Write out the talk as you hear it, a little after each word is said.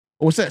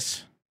What's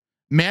this?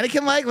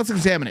 Mannequin leg? Let's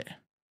examine it.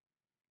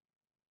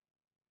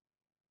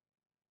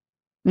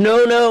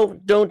 No,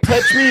 don't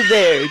touch me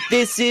there.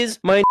 This is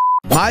my...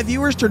 My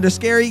viewers turned a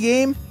scary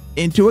game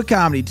into a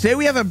comedy. Today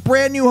we have a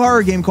brand new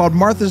horror game called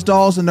Martha's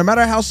Dolls, and no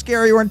matter how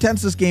scary or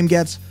intense this game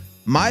gets,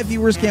 my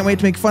viewers can't wait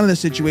to make fun of this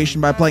situation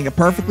by playing a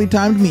perfectly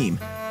timed meme.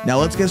 Now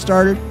let's get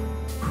started.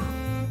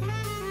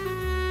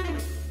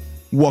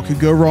 What could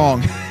go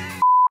wrong?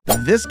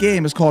 This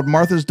game is called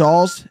Martha's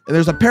Dolls, and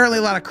there's apparently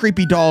a lot of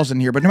creepy dolls in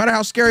here, but no matter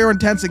how scary or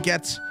intense it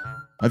gets,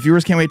 my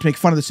viewers can't wait to make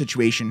fun of the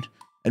situation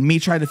and me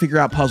trying to figure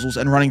out puzzles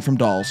and running from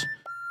dolls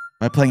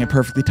by playing a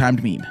perfectly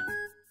timed meme.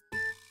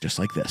 Just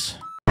like this.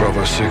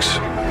 Bravo 6.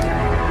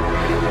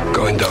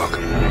 Going dark.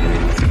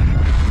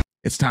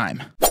 It's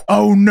time.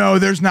 Oh no,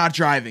 there's not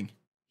driving.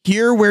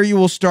 Here where you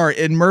will start,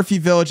 in Murphy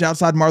Village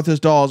outside Martha's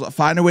Dolls.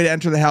 Find a way to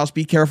enter the house.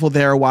 Be careful,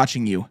 they are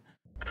watching you.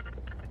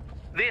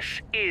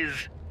 This is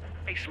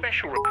a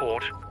special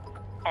report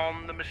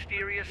on the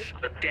mysterious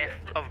death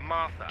of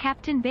Martha.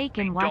 Captain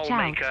Bacon, watch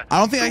out. I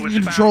don't think I can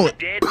control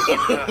it.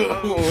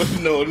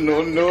 No.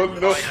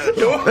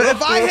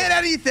 If I hit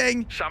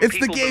anything, it's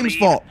the game's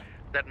fault.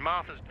 That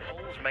Martha's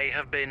dolls may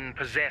have been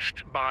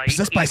possessed by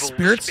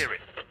spirits? spirit.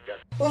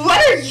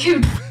 What are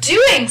you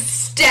doing,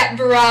 step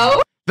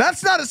bro?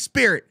 That's not a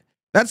spirit.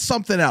 That's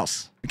something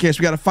else. Okay, so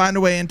we got to find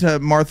a way into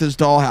Martha's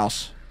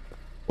dollhouse.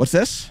 What's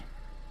this?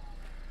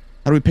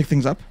 How do we pick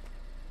things up?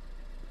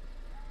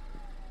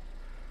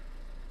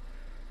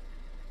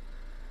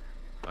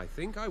 I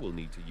think I will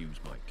need to use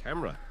my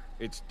camera.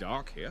 It's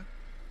dark here.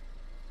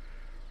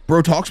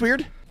 Bro talks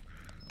weird?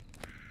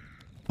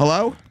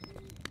 Hello?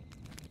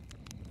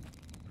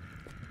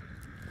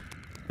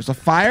 There's a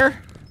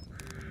fire?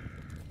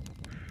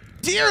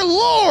 Dear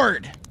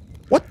Lord!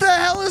 What the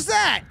hell is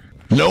that?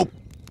 Nope.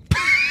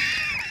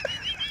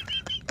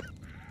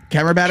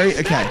 Camera battery?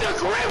 Okay.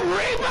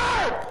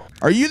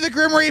 Are you the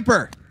Grim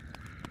Reaper?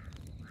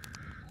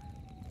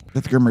 Is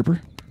that the Grim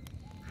Reaper?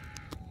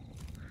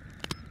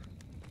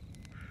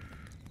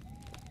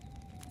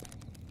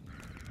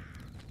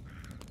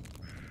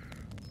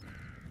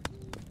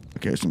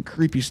 Okay, there's some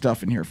creepy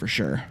stuff in here for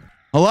sure.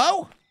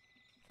 Hello?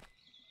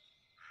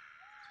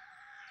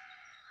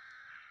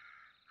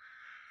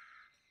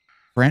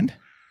 Friend?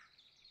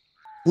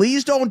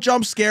 Please don't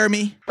jump scare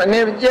me. My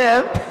name is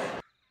Jeff.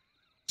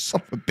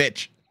 Son of a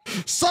bitch.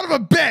 Son of a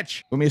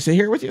bitch! Want me to sit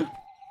here with you,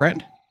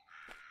 friend?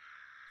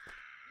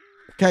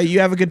 Okay,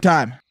 you have a good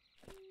time.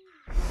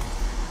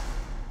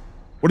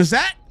 What is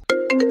that?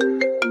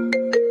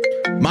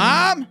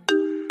 Mom?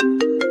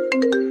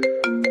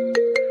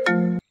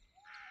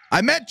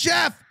 I met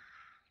Jeff.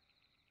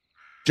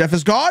 Jeff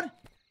is gone?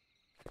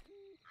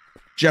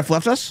 Jeff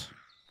left us?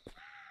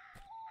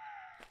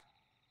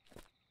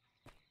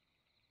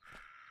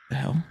 The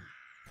hell?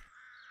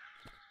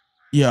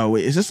 Yo,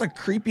 wait, is this a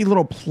creepy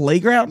little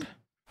playground?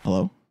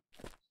 Hello?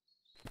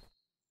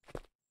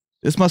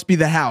 This must be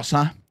the house,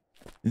 huh?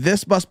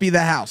 This must be the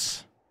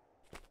house.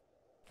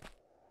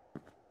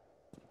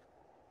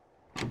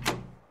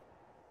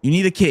 You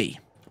need a key.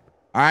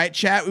 All right,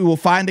 chat, we will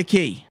find a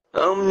key.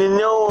 Open the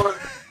door.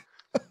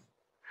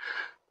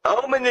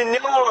 Open the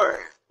door.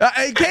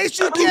 In case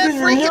you can't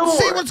freaking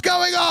see what's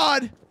going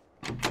on,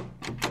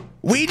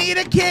 we need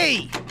a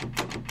key.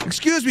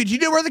 Excuse me, do you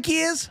know where the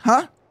key is?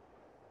 Huh?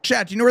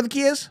 Chat, do you know where the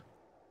key is?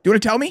 Do you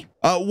want to tell me?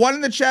 1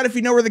 in the chat if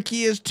you know where the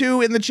key is.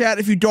 2 in the chat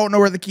if you don't know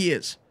where the key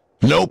is.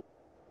 Nope.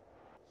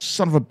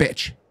 Son of a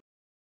bitch.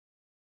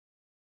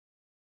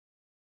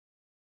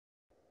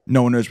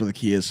 No one knows where the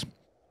key is.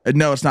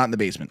 No, it's not in the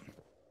basement.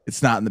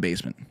 It's not in the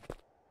basement.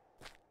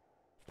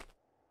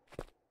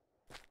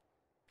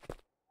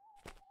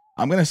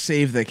 I'm going to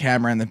save the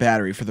camera and the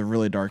battery for the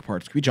really dark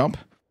parts. Can we jump?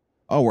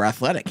 Oh, we're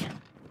athletic.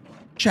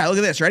 Chat, look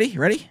at this. Ready?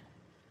 Ready?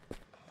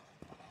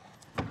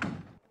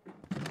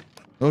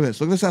 Look at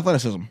this. Look at this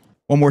athleticism.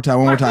 One more time.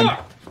 One more time.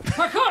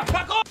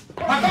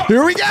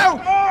 Here we go.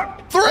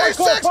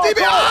 360.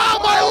 Oh,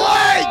 my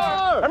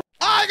leg.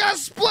 I got a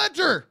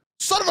splinter.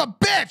 Son of a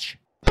bitch.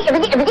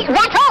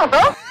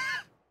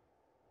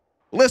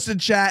 Listen,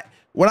 chat.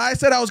 When I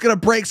said I was going to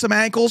break some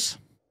ankles,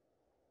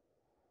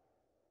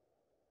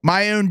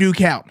 my own do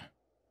count.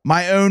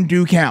 My own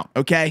do count.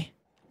 Okay.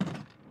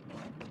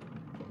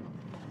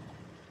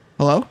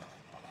 Hello?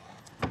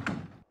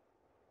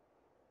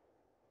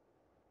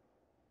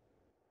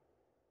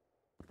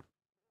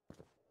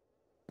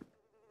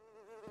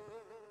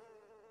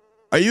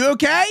 Are you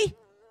okay?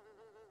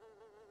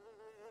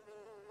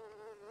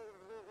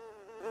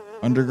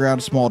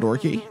 Underground small door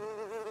key.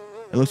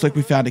 It looks like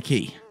we found a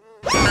key.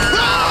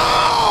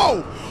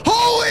 Oh!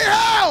 Holy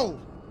hell!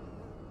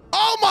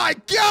 Oh my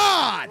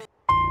God!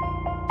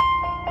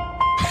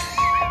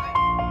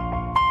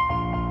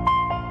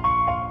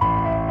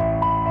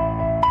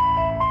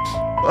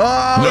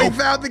 Oh, nope. We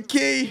found the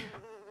key.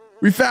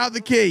 We found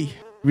the key.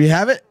 We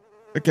have it?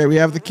 Okay, we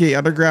have the key.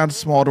 Underground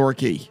small door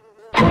key.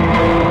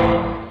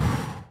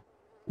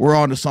 We're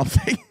on to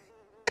something.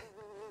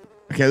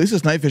 Okay, at least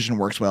this night vision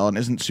works well and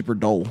isn't super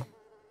dull.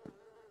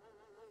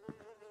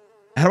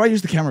 How do I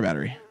use the camera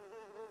battery?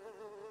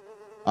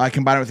 I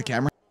combine it with the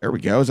camera. There we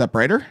go. Is that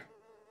brighter?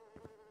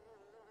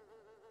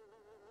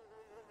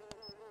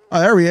 Oh,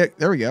 there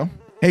we go.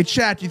 Hey,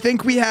 chat, do you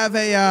think we have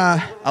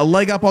a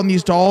leg up on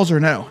these dolls or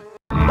no?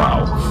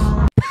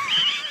 Mouth.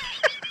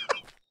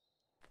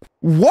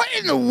 What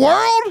in the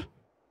world?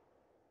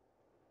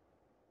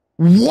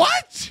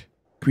 What?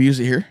 Can we use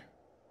it here?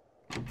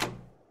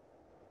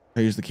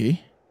 I use the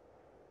key.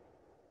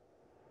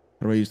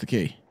 How do I use the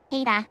key?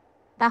 Peter,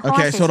 the horse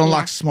Okay, is so it here.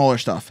 unlocks smaller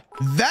stuff.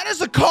 That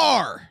is a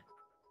car.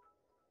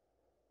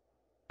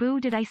 Boo,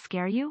 did I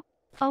scare you?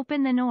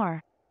 Open the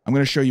door. I'm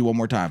going to show you one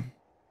more time.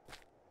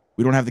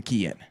 We don't have the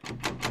key yet.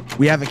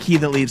 We have a key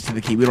that leads to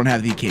the key. We don't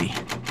have the key.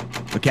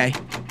 Okay?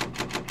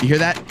 You hear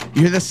that?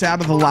 You hear the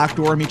sound of the locked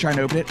door and me trying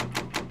to open it?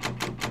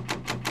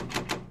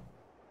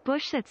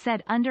 Bush that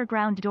said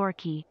underground door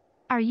key.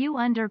 Are you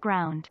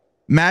underground?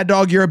 Mad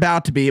Dog, you're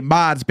about to be.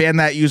 Mods, ban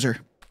that user.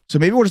 So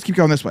maybe we'll just keep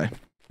going this way.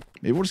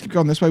 Maybe we'll just keep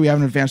going this way. We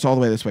haven't advanced all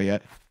the way this way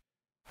yet.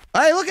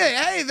 Hey, look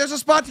at hey, there's a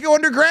spot to go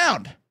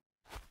underground.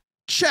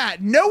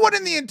 Chat, no one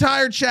in the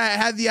entire chat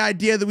had the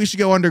idea that we should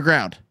go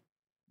underground.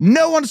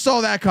 No one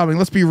saw that coming.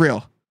 Let's be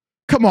real.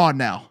 Come on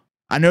now.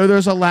 I know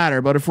there's a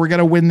ladder, but if we're going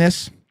to win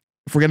this,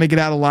 if we're going to get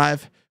out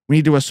alive, we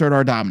need to assert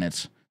our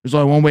dominance. There's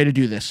only one way to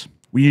do this.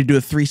 We need to do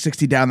a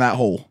 360 down that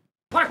hole.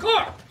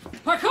 Parkour!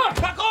 Parkour!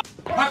 Parkour!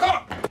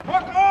 Parkour!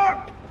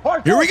 Parkour!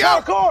 Parkour! Here we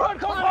go. Parkour!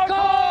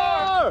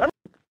 Parkour!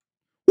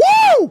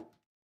 Woo!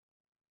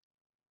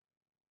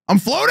 I'm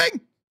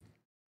floating.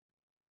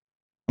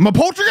 I'm a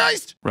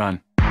poltergeist.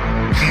 Run.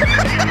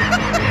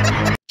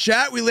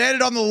 Chat, we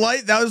landed on the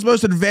light. That was the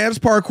most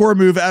advanced parkour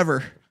move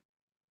ever.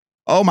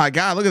 Oh my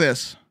God, look at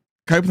this.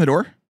 Can I open the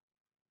door?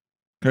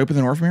 Can I open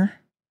the door from here?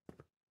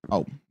 Oh,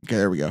 okay,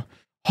 there we go.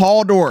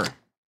 Hall door.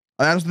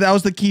 Oh, that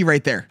was the key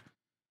right there.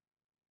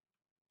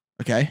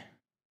 Okay.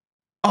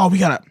 Oh, we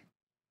got it.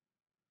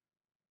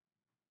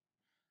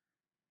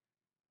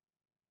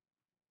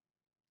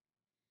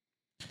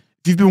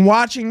 If you've been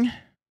watching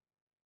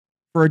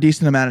for a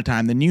decent amount of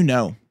time, then you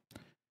know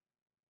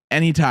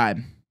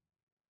anytime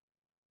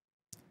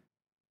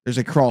there's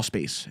a crawl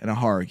space in a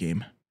horror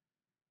game,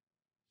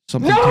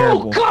 something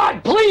terrible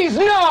God, please,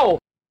 no!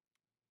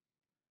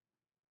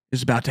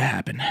 is about to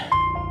happen.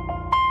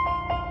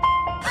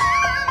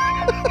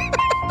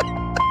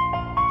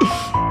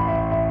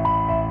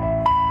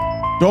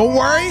 Don't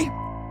worry.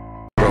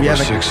 Bravo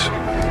 6.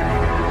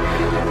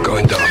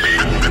 Going dark.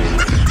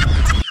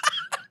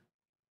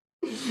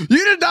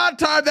 You did not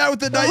time that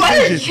with the night What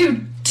are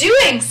vision. you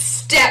doing,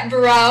 step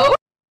bro?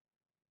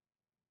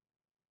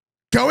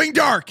 Going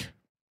dark.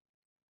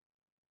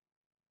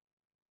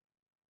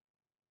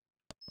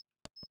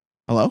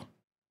 Hello?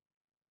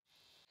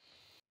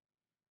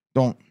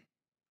 Don't.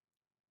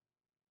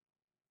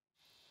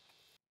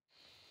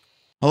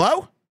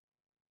 Hello?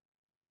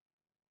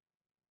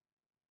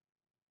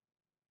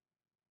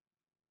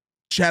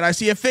 Chat, I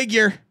see a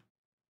figure.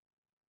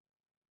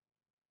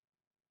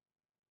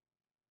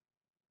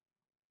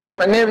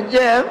 My name is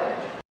Jeff.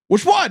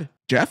 Which one?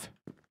 Jeff?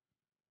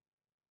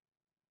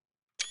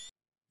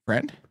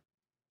 Friend?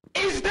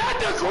 Is that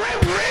the Grim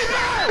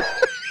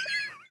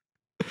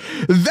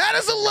Reaper? That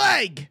is a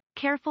leg.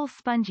 Careful,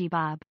 Spongy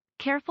Bob.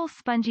 Careful,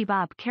 Spongy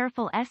Bob.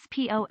 Careful,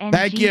 SPONGBO.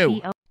 Thank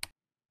you.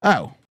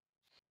 Oh.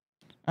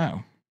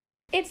 Oh.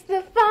 It's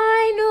the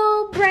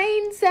final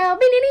brain cell.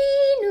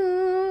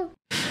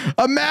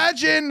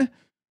 Imagine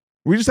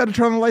we just had to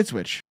turn on the light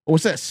switch.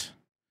 What's this?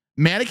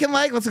 Mannequin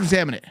leg? Let's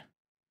examine it.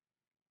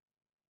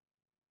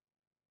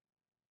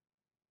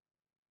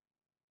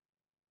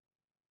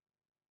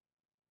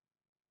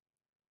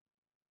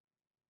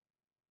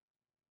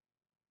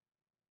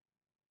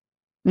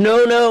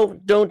 No, no,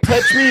 don't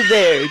touch me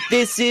there.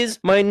 This is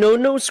my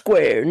no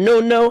square. No,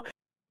 no.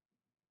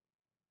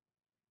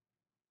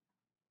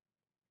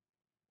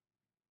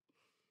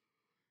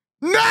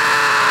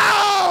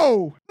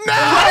 No!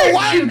 No! What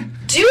are you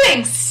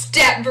doing,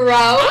 step bro?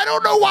 I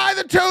don't know why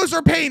the toes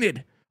are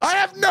painted. I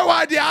have no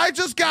idea. I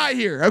just got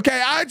here.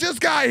 Okay, I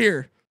just got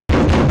here.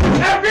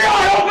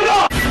 FBI, open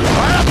up! All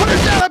right, I put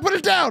it down. I put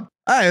it down.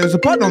 Hey, there's a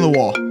button on the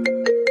wall.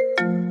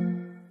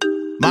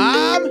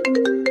 Mom?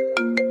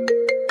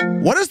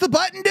 What does the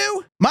button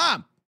do?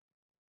 Mom?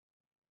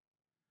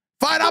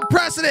 Fine, I'm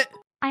pressing it.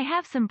 I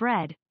have some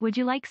bread. Would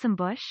you like some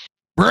bush?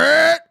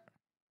 Brett!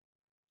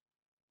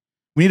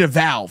 We need a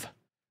valve.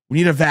 We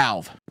need a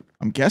valve.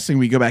 I'm guessing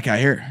we go back out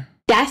here.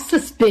 That's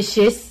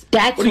suspicious.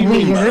 That's What do you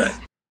mean by weird.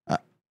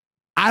 that?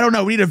 I don't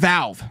know. We need a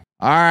valve.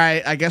 All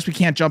right. I guess we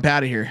can't jump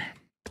out of here.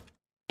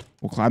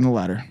 We'll climb the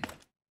ladder.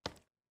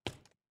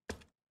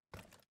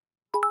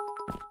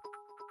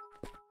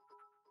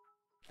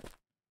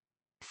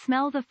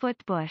 Smell the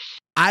foot bush.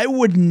 I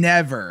would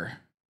never,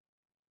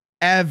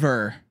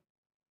 ever,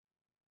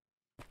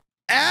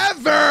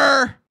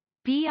 ever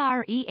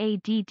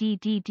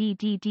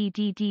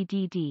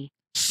BREADDDDDDDDD.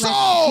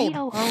 sold.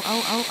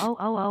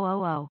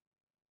 Oh.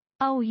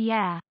 Oh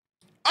yeah.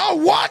 Oh,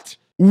 what?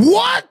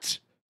 What?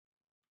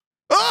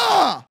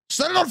 Ah!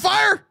 Set it on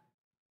fire?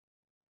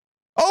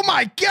 Oh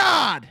my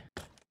God!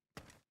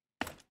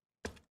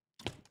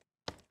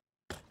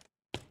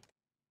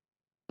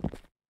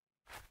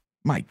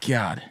 My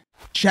God.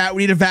 Chat,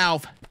 we need a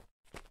valve.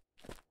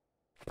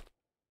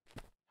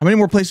 How many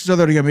more places are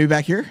there to go? Maybe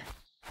back here?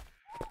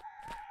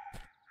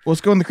 Well,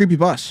 let's go in the creepy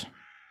bus.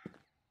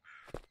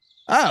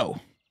 Oh.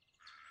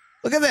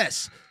 Look at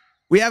this.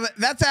 We have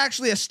that's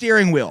actually a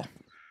steering wheel.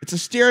 It's a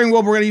steering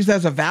wheel. We're going to use that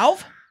as a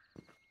valve.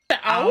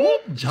 Ow!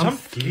 Jump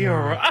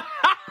scare.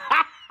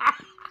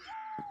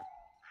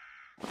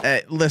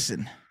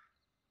 Listen.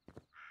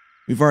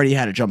 We've already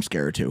had a jump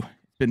scare or two.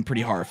 It's been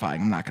pretty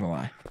horrifying. I'm not going to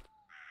lie.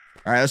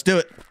 All right, let's do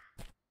it.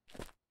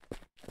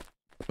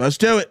 Let's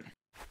do it.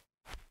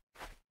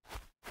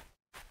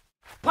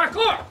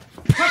 Parkour!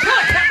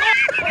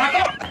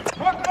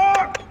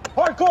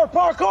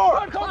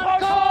 Parkour!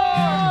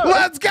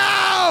 Let's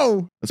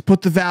go! Let's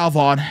put the valve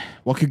on.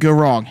 What could go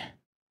wrong?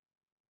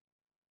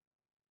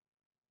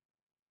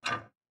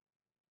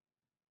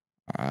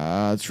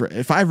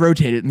 If I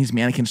rotate it and these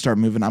mannequins start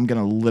moving, I'm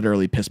gonna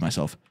literally piss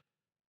myself.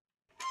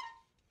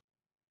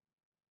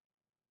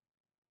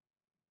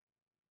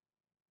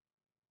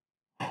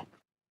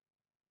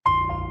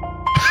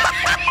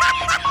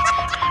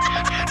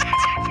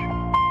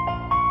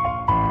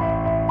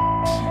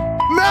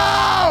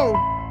 No!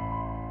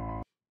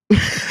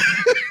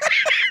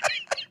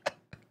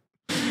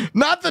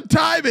 Not the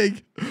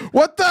timing.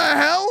 What the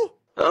hell?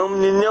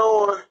 Open the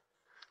door.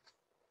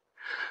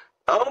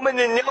 Open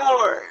the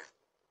door.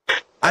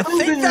 I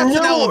think that's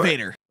an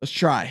elevator. Let's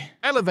try.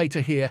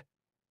 Elevator here.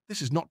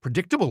 This is not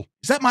predictable.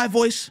 Is that my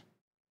voice?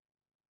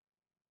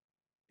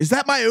 Is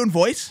that my own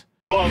voice?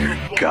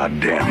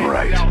 Goddamn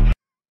right.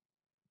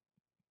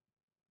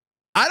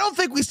 I don't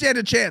think we stand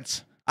a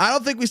chance. I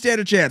don't think we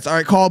stand a chance. All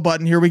right, call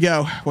button. Here we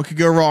go. What could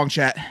go wrong,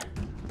 chat?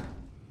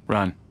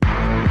 Run.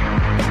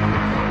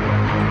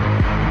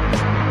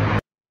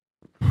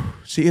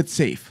 See, it's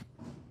safe.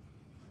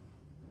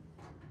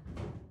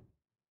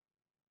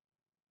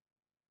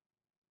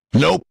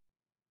 Nope.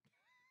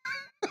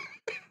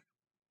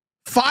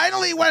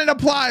 Finally, when it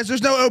applies,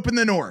 there's no open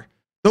the door.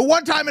 The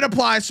one time it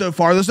applies so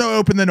far, there's no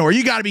open the door.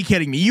 You got to be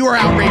kidding me. You are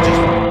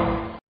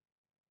outrageous.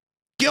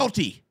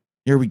 Guilty.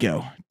 Here we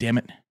go. Damn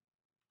it.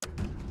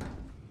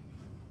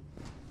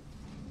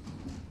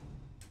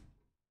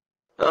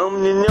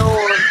 Open the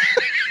door.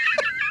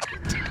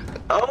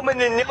 Open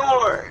the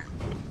door.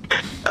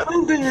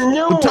 Open the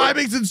door. The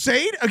timing's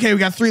insane. Okay, we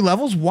got 3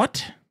 levels.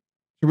 What?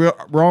 We're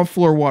on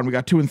floor 1. We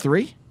got 2 and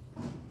 3.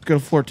 Let's go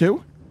to floor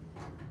 2.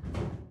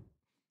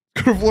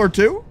 Go to floor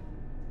 2.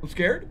 I'm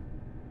scared.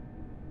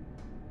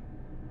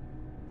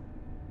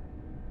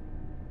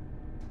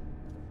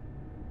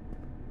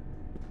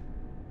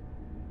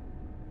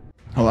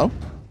 Hello?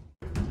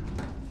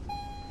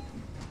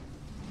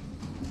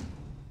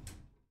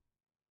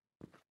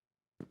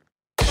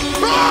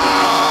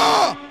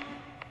 Ah!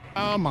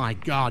 Oh my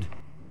God.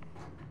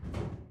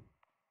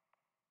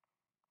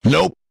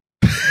 Nope.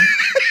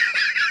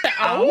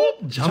 Ow!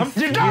 Jump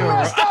scare.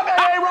 Stop it,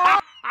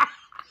 A-Rock!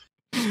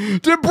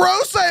 Did bro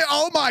say,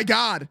 oh my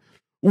God?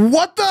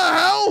 What the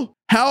hell?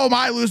 How am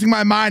I losing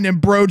my mind?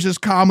 And bro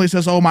just calmly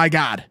says, oh my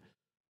God.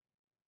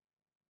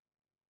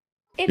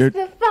 It's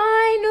the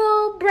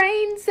final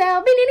brain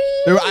cell.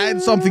 I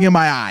had something in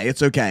my eye.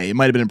 It's okay. It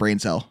might have been a brain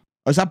cell.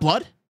 Oh, is that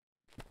blood?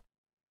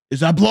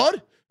 Is that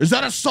blood? Is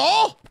that a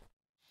saw?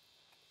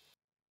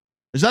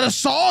 Is that a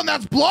saw and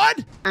that's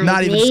blood?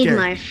 Not even scared.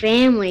 My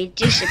family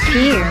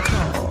disappear.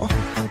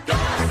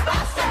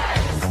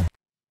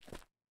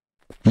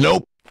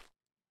 Nope.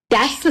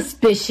 That's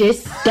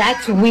suspicious.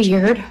 That's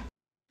weird.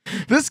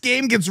 This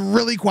game gets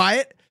really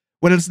quiet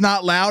when it's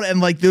not loud, and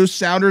like those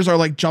sounders are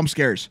like jump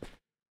scares.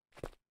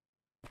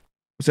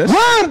 What's this?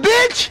 Run,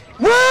 bitch!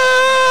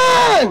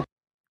 Run!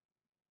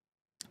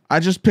 I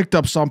just picked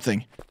up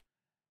something.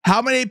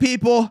 How many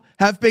people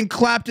have been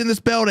clapped in this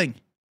building?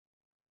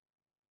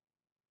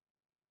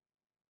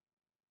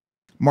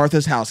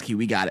 Martha's house key.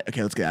 We got it.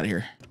 Okay, let's get out of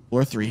here.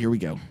 Floor 3. Here we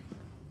go.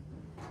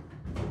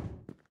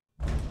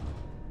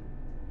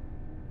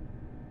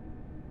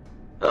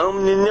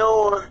 Open the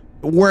door.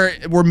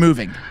 We're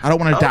moving. I don't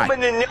want to die.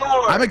 Open the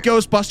door. I'm a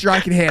Ghostbuster. I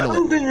can handle it.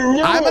 Open the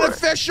door. I'm an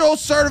official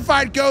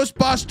certified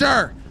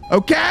Ghostbuster.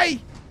 Okay?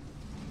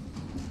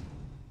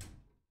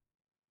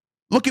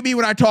 Look at me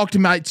when I talk to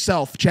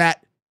myself,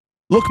 chat.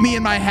 Look me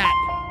in my hat.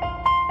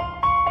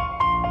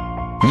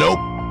 Nope.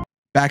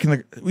 Back in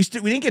the we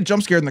didn't get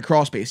jump scared in the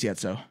crawl space yet,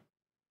 so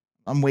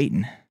I'm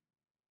waiting.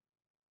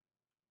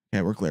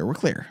 Yeah, we're clear. We're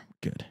clear.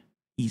 Good.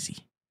 Easy.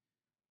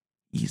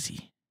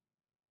 Easy.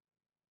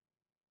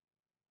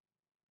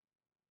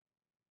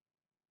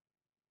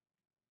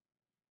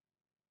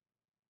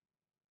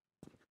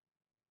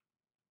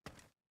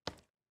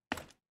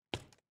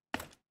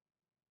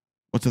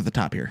 What's at the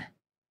top here?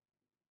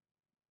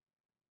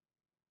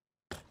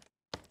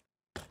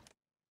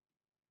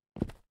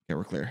 Okay,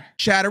 we're clear.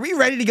 Chat, are we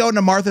ready to go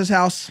into Martha's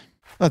house?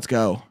 Let's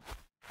go.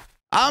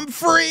 I'm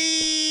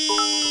free!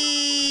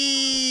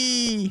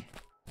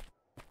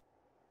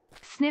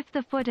 Sniff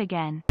the foot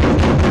again.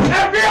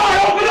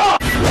 FBI, open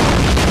up!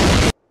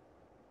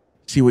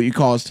 See what you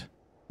caused?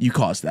 You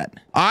caused that.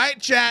 All right,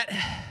 chat.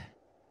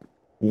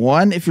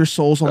 1, if your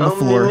soul's on the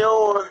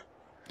floor.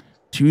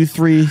 2,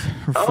 3,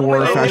 or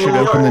 4 if I should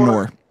open the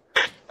door.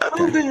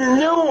 Open the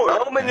door.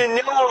 Open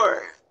the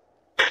door.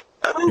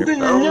 Open the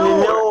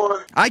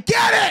door. I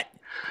get it.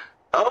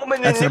 Open the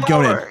door. That's it. I'm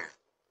going in.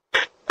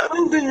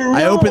 Open the door.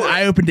 I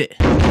opened it.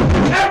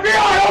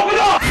 FBI, open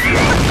up!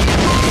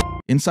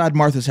 Inside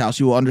Martha's house,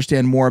 you will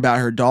understand more about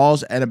her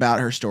dolls and about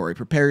her story.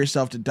 Prepare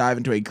yourself to dive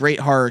into a great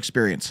horror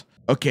experience.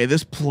 Okay,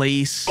 this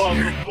place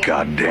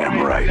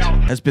Goddamn right.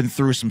 has been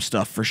through some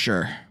stuff for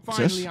sure. What's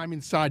this? Finally, I'm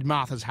inside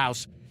Martha's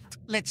house.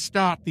 Let's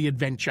start the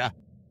adventure.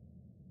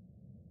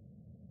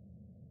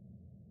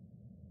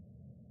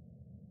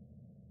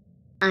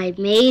 I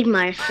made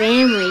my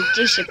family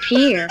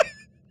disappear.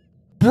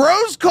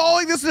 Bro's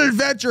calling this an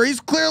adventure. He's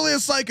clearly a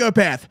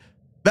psychopath.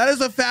 That is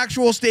a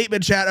factual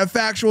statement, chat. A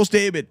factual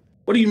statement.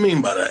 What do you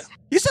mean by that?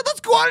 He said,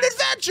 let's go on an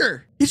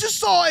adventure. He just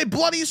saw a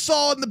bloody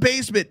saw in the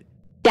basement.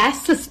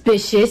 That's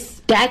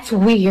suspicious. That's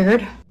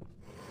weird.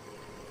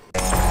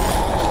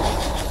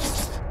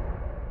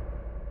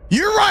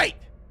 You're right.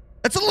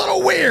 That's a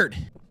little weird.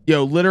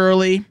 Yo,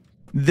 literally,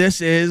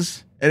 this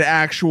is an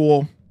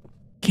actual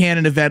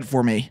canon event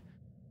for me.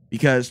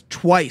 Because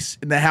twice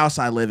in the house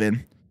I live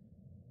in,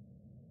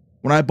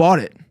 when I bought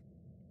it,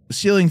 the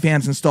ceiling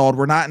fans installed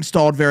were not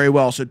installed very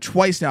well. So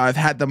twice now I've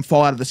had them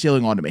fall out of the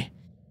ceiling onto me.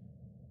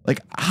 Like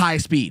high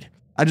speed.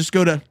 I just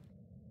go to,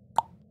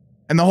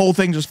 and the whole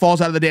thing just falls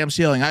out of the damn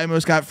ceiling. I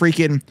almost got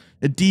freaking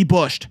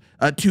debushed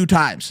 2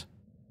 times.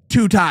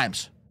 2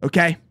 times.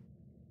 Okay?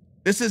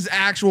 This is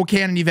actual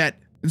canon event.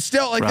 And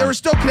still, like, they were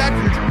still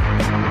connected.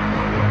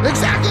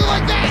 Exactly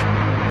like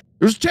that.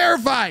 It was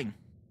terrifying.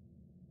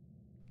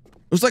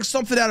 It was like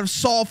something out of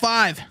Saw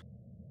 5.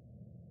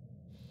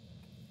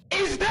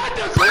 Is that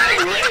the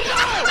Grim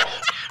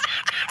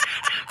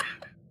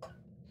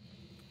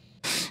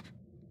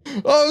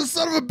Reaper? Oh,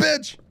 son of a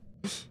bitch.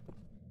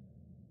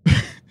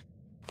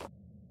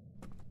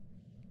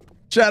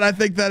 Chad, I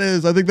think that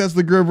is. I think that's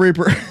the Grim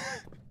Reaper.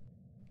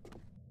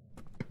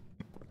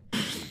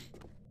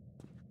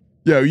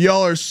 Yo,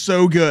 y'all are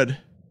so good.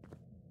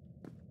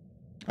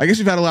 I guess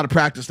you've had a lot of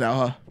practice now,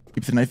 huh?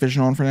 Keep the night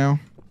vision on for now.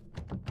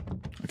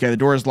 Okay, the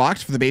door is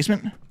locked for the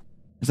basement.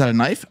 Is that a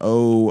knife?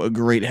 Oh,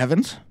 great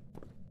heavens.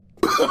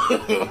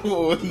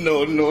 Oh,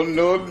 no, no,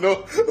 no,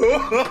 no.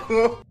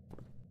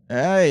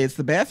 Hey, it's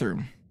the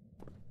bathroom.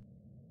 Is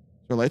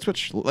there a light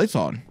switch? Lights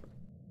on.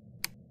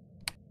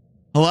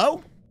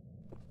 Hello?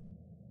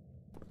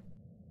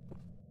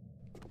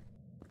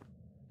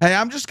 Hey,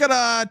 I'm just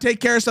gonna take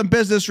care of some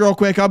business real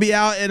quick. I'll be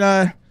out in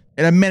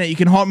a minute. You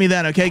can haunt me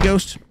then, okay,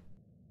 Ghost?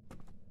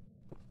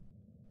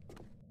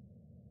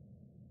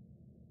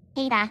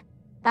 Peter,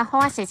 the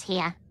horse is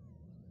here.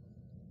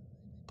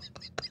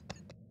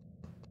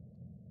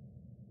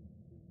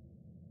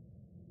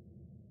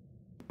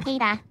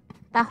 Peter,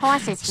 the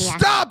horse is here.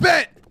 Stop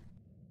it!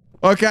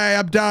 Okay,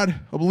 I'm done.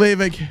 I'm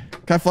leaving. Can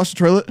I flush the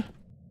toilet?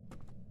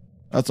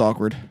 That's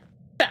awkward.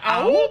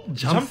 Ow!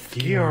 Jump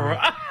scare.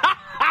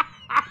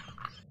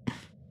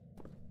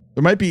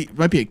 There might be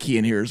a key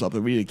in here or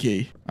something. We need a key.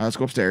 All right, let's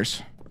go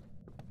upstairs.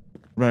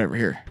 Right over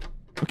here.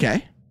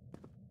 Okay.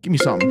 Give me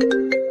something.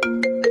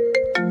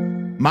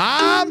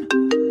 Mom?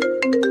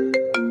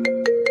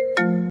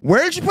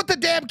 Where did you put the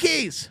damn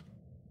keys?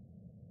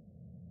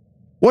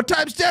 What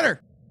time's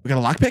dinner? We got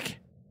a lockpick?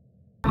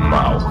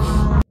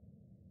 Wow.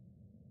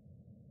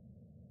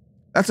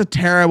 That's a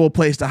terrible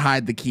place to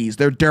hide the keys.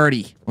 They're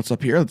dirty. What's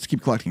up here? Let's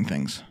keep collecting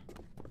things.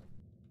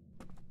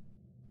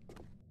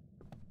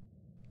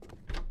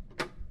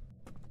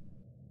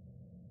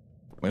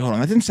 Wait, hold on.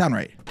 That didn't sound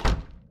right.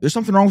 There's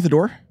something wrong with the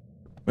door?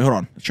 Wait, hold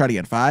on. Let's try it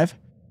again. 5,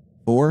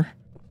 4,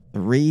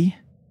 3,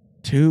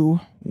 2,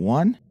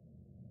 1.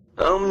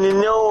 Open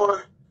the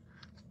door.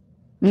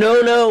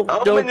 No, no,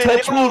 Open don't the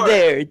touch me door.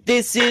 there.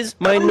 This is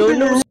my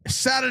no-no. It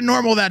sounded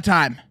normal that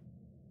time.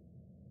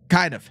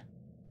 Kind of.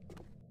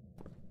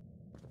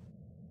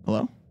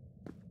 Hello?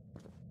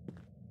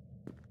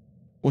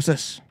 What's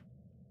this?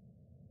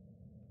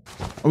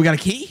 Oh, we got a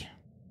key?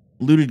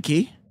 Looted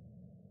key? What's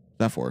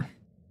that for?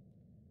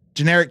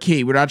 Generic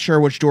key. We're not sure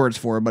which door it's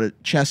for, but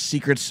it chest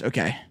secrets.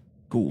 Okay.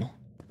 Cool.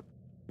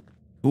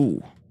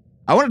 Ooh.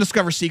 I want to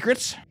discover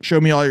secrets.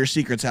 Show me all your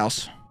secrets,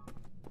 house.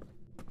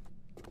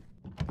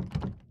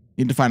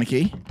 Need to find a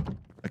key?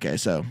 Okay,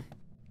 so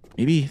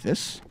maybe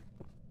this?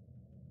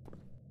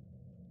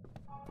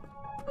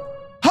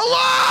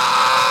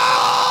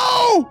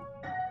 Hello!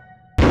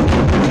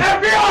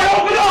 FBI,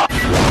 open up!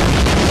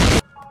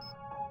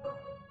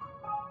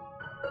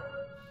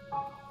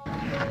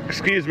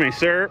 Excuse me,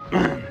 sir.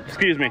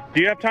 Excuse me.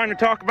 Do you have time to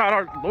talk about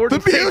our Lord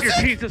and Savior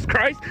Jesus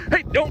Christ?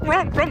 Hey, don't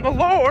run from the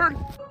Lord!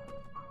 All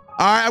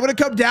right, I'm going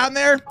to come down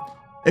there.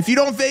 If you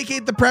don't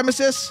vacate the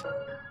premises,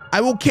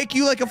 I will kick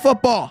you like a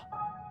football.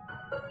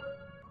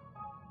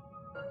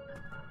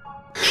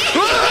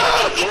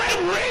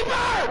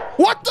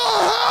 What the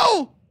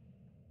hell?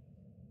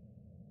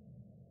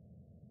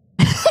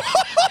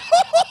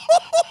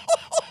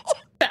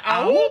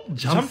 Ow!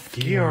 Jump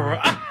scare.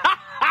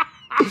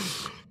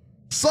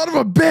 Son of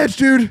a bitch,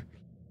 dude.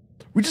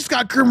 We just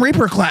got Grim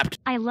Reaper clapped.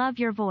 I love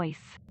your voice.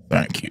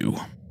 Thank you.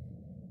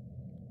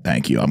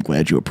 Thank you. I'm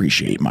glad you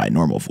appreciate my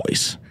normal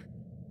voice.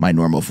 My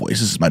normal voice.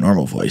 This is my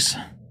normal voice.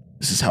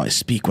 This is how I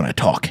speak when I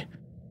talk.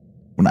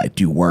 When I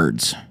do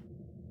words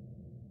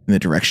in the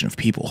direction of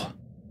people.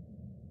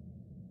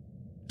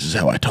 This is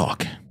how I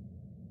talk.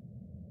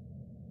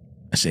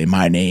 I say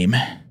my name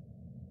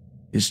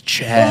is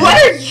Chad.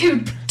 What are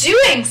you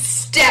doing,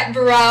 step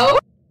bro?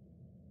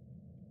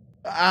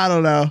 I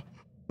don't know.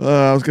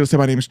 I was going to say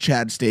my name is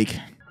Chad Steak.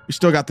 We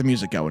still got the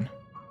music going.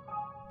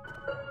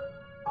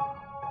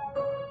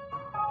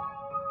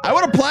 I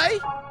want to play.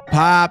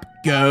 Pop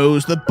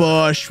goes the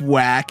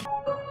bushwhack.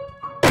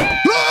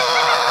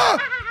 Ah!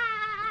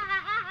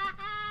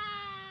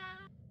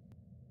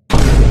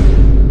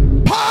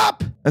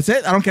 Pop! That's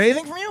it? I don't get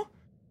anything from you?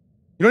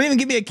 You don't even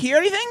give me a key or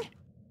anything?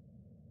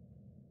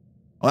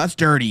 Oh, that's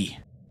dirty.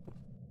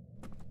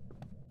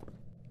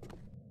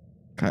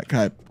 Can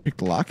I pick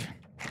the lock?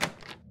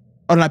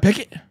 Oh, did I pick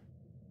it?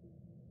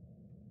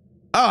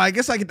 Oh, I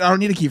guess I don't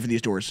need a key for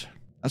these doors.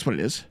 That's what it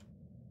is.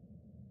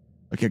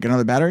 Okay, get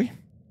another battery.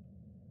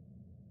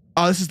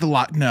 Oh, this is the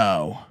lock.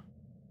 No.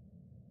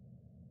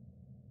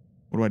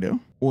 What do I do?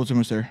 Oh, it's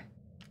almost there.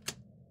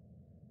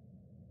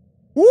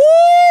 Woo!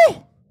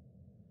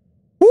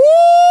 Woo!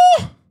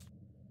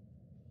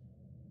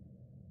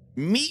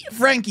 Meet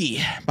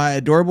Frankie, my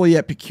adorable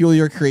yet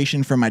peculiar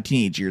creation from my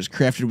teenage years,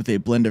 crafted with a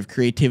blend of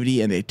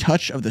creativity and a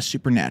touch of the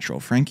supernatural.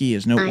 Frankie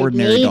is no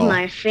ordinary doll. I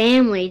made my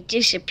family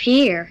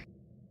disappear.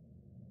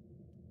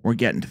 We're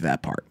getting to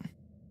that part.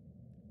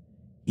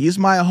 He's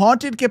my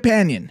haunted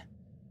companion.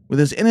 With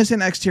his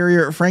innocent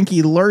exterior,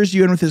 Frankie lures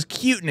you in with his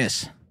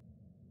cuteness.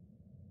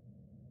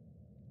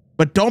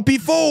 But don't be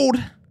fooled.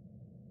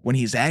 When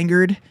he's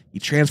angered, he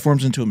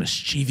transforms into a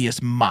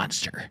mischievous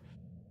monster.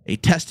 A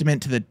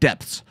testament to the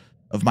depths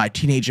of my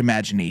teenage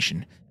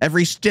imagination.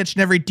 Every stitch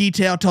and every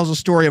detail tells a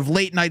story of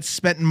late nights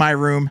spent in my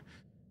room,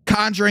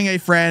 conjuring a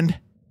friend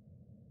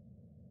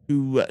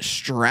who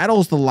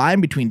straddles the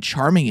line between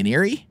charming and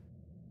eerie.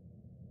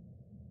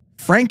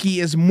 Frankie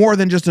is more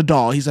than just a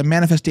doll. He's a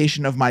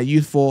manifestation of my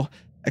youthful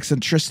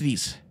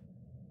eccentricities.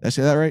 Did I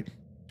say that right?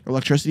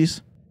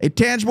 Electricities? A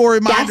tangible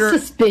reminder.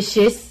 That's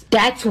suspicious.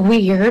 That's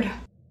weird.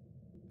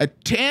 A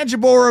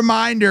tangible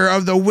reminder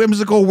of the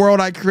whimsical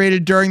world I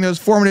created during those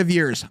formative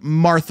years.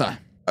 Martha.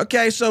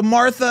 Okay, so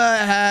Martha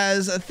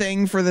has a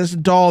thing for this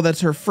doll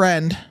that's her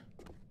friend.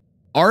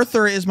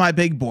 Arthur is my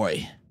big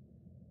boy.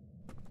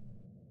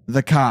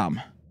 The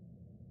calm.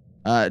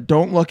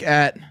 Don't look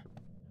at...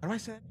 How do I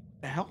say that?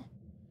 What the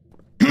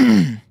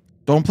hell?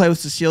 Don't play with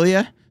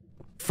Cecilia.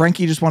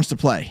 Frankie just wants to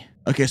play.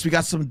 Okay, so we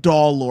got some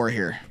doll lore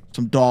here.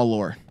 Some doll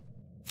lore.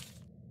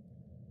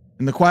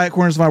 In the quiet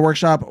corners of my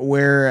workshop,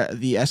 where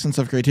the essence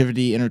of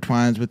creativity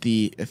intertwines with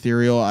the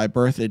ethereal, I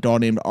birthed a doll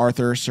named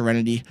Arthur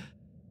Serenity.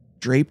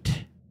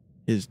 Draped,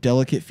 his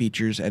delicate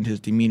features and his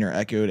demeanor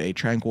echoed a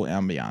tranquil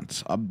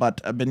ambiance.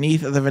 But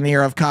beneath the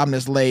veneer of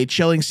calmness lay a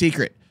chilling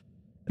secret,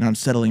 an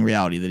unsettling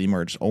reality that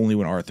emerged only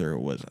when Arthur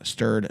was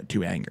stirred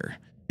to anger.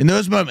 In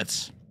those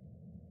moments,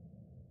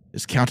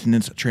 his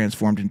countenance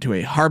transformed into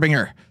a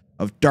harbinger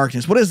of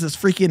darkness. What is this,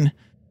 freaking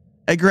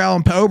Edgar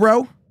Allan Poe,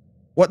 bro?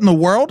 What in the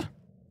world?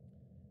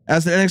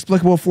 As an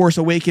inexplicable force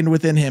awakened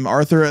within him,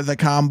 Arthur the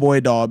calm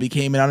boy doll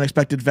became an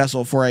unexpected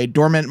vessel for a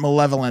dormant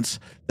malevolence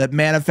that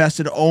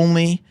manifested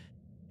only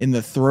in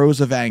the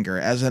throes of anger.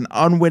 As an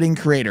unwitting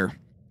creator,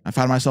 I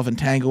found myself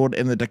entangled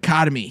in the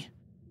dichotomy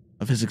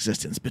of his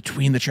existence,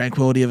 between the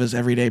tranquility of his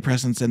everyday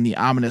presence and the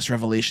ominous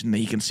revelation that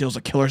he conceals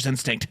a killer's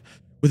instinct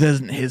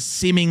within his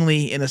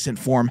seemingly innocent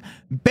form.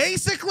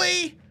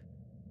 Basically,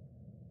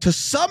 to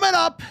sum it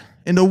up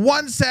into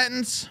one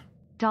sentence...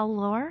 Doll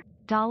lore,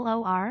 doll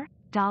OR,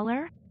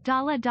 dollar,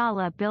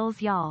 dollar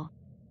bills, y'all.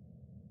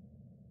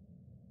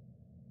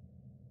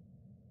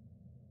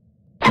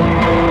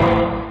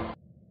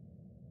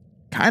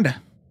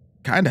 Kinda.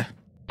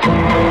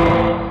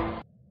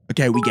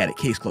 Okay, we get it.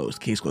 Case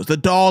closed. Case closed. The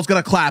doll's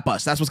gonna clap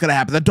us. That's what's gonna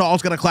happen. The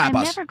doll's gonna clap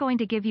us. I'm never going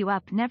to give you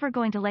up, never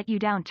going to let you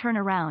down, turn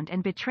around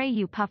and betray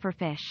you,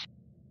 pufferfish.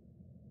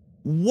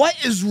 What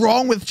is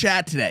wrong with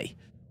chat today?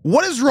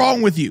 What is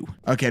wrong with you?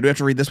 Okay, do we have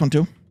to read this one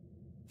too?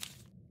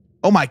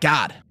 Oh my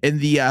god. In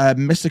the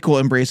mystical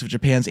embrace of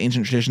Japan's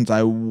ancient traditions,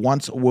 I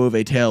once wove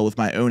a tale with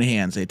my own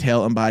hands, a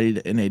tale embodied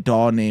in a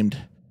doll named...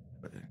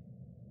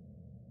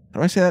 How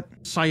do I say that?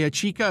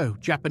 Sayachiko,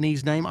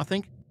 Japanese name, I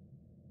think.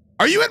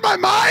 Are you in my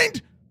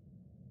mind?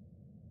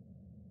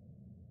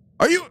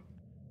 Are you...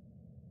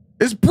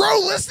 Is bro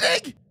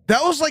listening?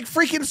 That was like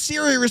freaking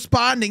Siri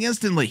responding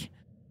instantly.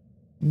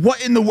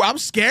 What in the... I'm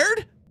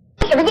scared?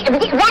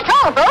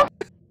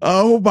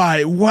 Oh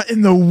my... What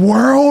in the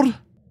world?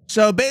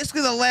 So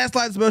basically the last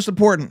line's the most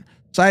important.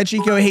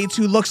 Sayachiko hates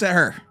who looks at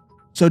her.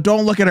 So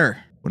don't look at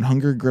her. When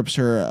hunger grips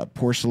her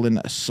porcelain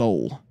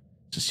soul,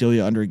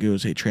 Cecilia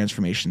undergoes a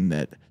transformation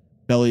that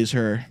bellies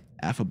her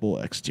affable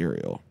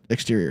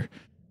exterior.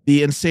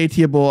 The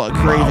insatiable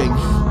craving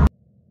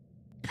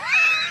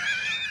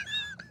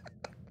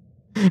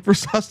for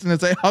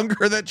sustenance, a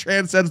hunger that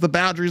transcends the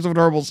boundaries of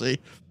normalcy,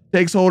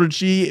 takes hold, and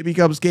she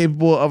becomes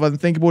capable of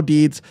unthinkable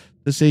deeds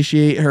to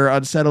satiate her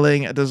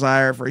unsettling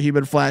desire for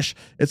human flesh.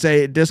 It's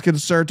a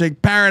disconcerting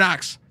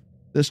paradox.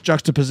 This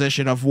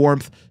juxtaposition of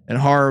warmth and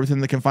horror within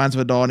the confines of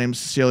a doll named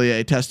Cecilia,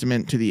 a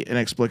testament to the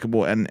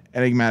inexplicable and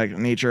enigmatic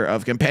nature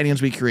of companions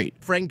we create.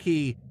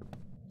 Frankie,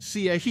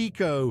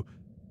 Siahiko,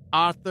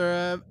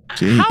 Arthur,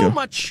 Siahiko. How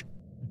much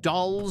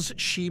dolls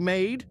she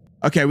made?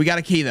 Okay, we got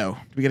a key though. Do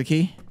we get a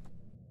key?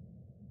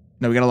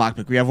 No, we got a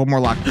lockpick. We have one more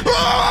lockpick.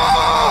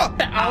 Ah!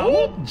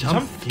 Ow!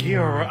 Jump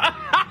scare.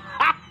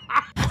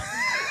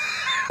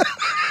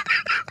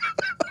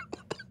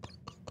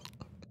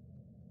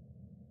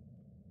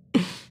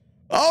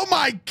 Oh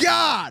my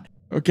God!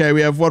 Okay,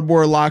 we have one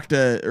more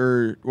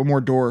or one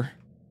more door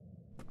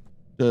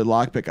to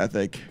lockpick, I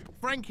think.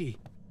 Frankie,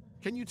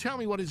 can you tell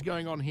me what is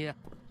going on here?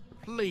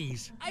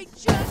 Please. I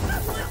just want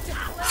to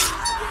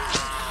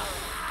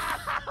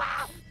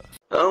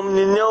open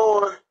the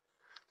door.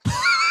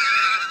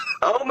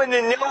 Open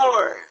the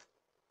door.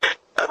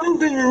 Open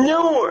the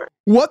door.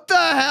 What the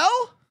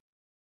hell?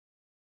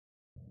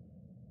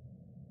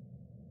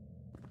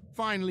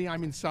 Finally,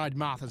 I'm inside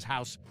Martha's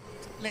house.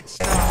 Let's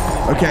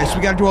start. Okay, so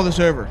we gotta do all this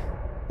over.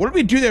 What did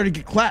we do there to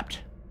get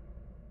clapped?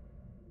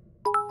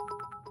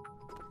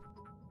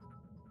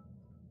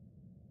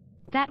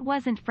 That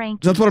wasn't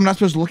Frankie. That's what I'm not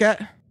supposed to look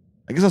at?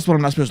 I guess that's what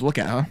I'm not supposed to look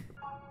at, huh?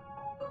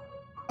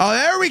 Oh,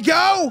 there we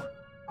go!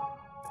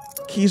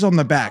 Keys on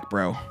the back,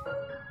 bro.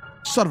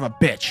 Son of a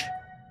bitch.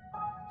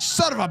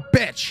 Son of a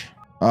bitch!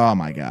 Oh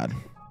my God.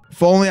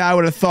 If only I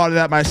would have thought of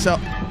that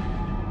myself.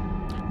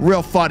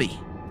 Real funny.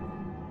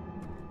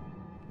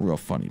 Real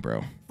funny,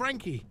 bro.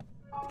 Frankie,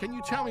 can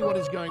you tell me what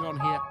is going on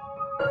here?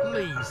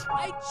 Please.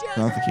 I just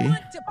Not the key.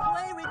 want to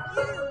play with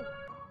you.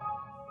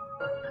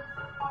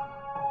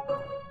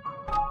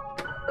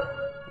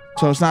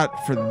 So it's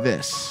not for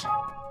this.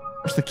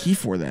 What's the key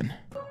for then?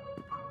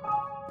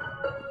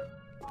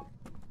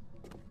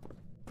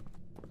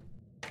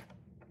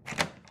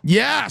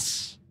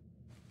 Yes!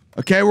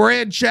 Okay, we're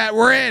in, chat.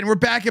 We're in. We're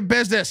back in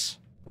business.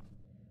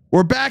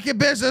 We're back in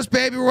business,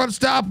 baby. We're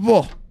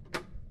unstoppable.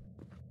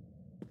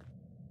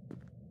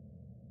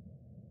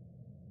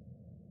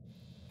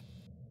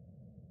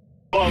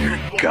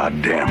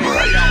 Goddamn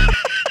right.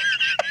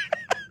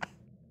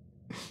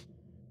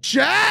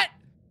 Chat!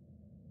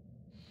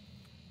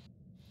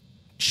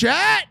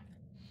 Chat!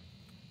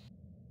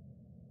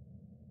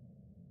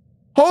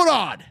 Hold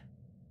on.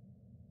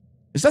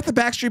 Is that the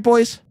Backstreet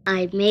Boys?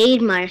 I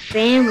made my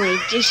family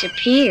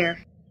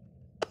disappear.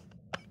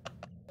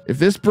 If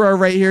this bro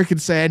right here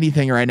could say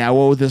anything right now,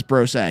 what would this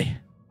bro say?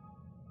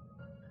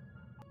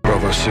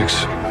 Bravo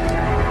 6.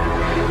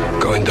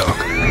 Going dark.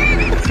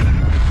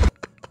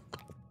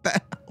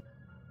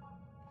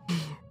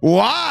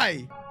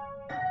 Why?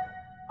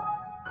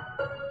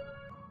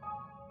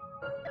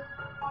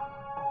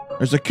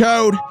 There's a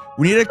code.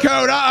 We need a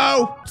code.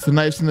 Uh-oh. It's the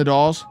knives and the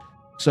dolls.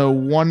 So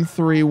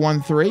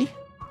 1313.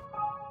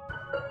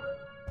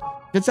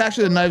 If it's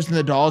actually the knives and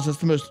the dolls, that's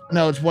the most...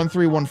 No, it's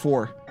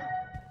 1314.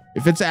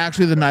 If it's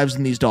actually the knives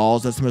and these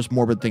dolls, that's the most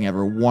morbid thing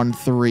ever.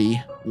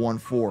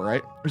 1314,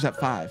 right? Where's that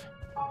 5?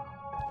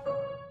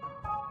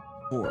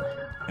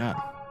 4. God.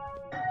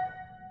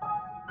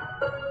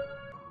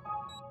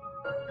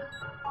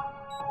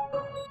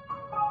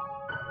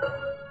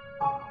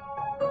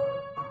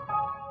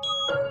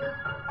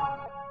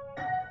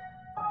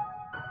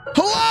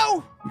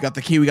 Hello? We got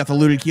the key. We got the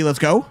looted key. Let's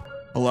go.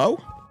 Hello?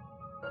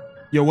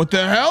 Yo, what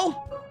the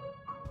hell?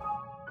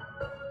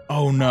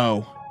 Oh,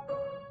 no.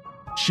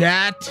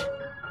 Chat.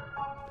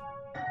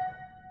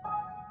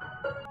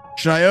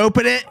 Should I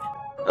open it?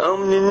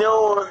 Open the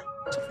door.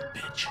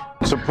 Bitch.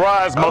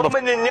 Surprise, mother.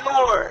 Open the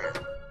door.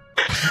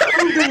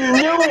 Open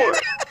the door.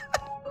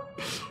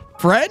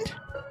 Friend?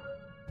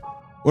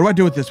 What do I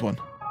do with this one?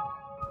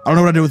 I don't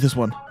know what I do with this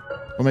one.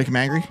 Will make him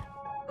angry?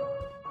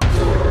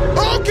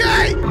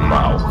 Okay!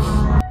 Mouth.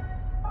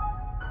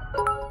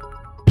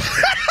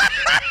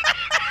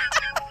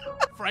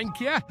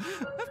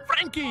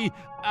 Frankie,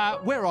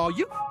 where are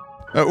you?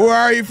 Where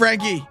are you,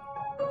 Frankie?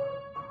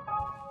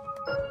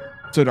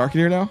 So dark in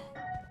here now?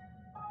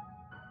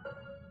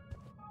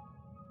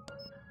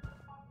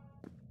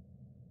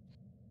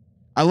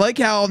 I like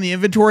how on the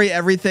inventory,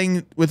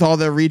 everything with all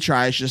the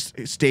retries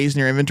just stays in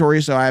your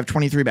inventory. So I have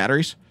 23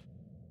 batteries.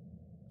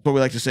 That's what we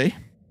like to see.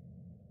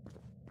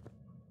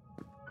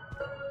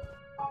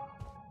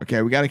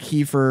 Okay, we got a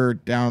key for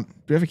down. Do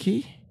we have a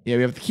key? Yeah,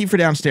 we have the key for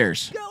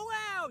downstairs. Go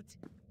out.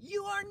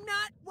 You are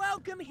not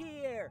welcome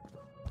here.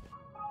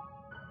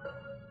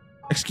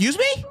 Excuse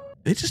me? Did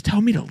they just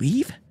tell me to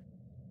leave?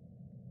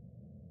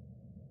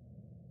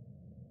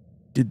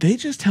 Did they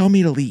just tell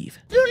me to leave?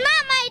 You're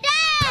not my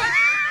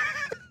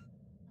dad!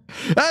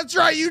 That's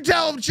right, you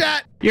tell him,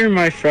 chat. You're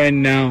my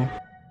friend now.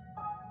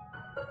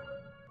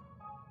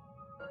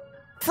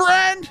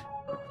 Friend!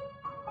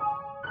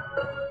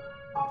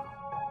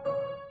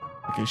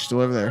 Okay, she's still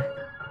over there.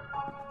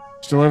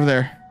 Still over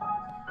there.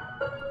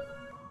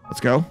 Let's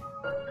go.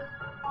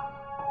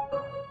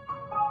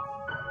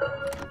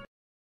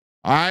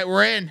 All right,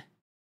 we're in.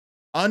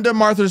 Under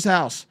Martha's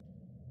house.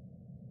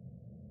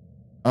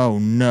 Oh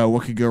no,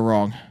 what could go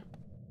wrong?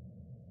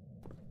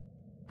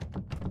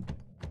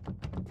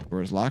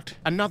 Door is locked.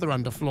 Another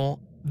underfloor.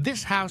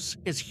 This house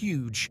is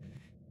huge.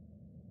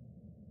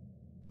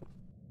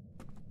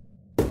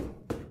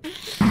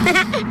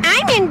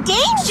 I'm in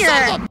danger!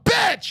 Son of a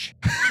bitch!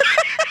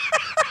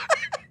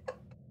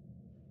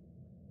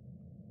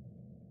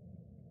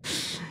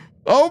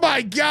 Oh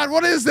my god,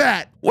 what is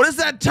that? What is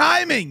that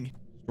timing?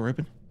 Door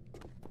open.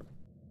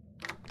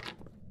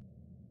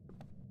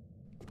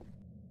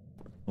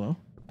 Hello?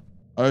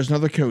 Oh, there's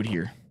another code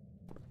here.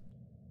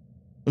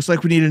 Looks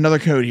like we need another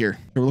code here.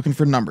 We're looking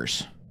for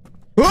numbers.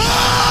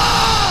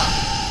 Ah!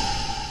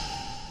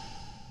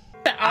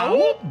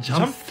 Ow!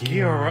 Jump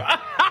scare.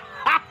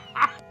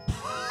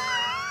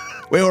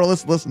 Wait, hold on,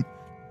 listen.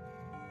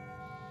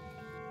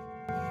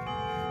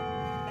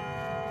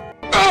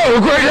 Oh,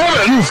 great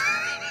heavens!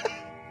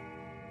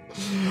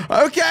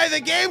 Okay, the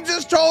game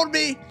just told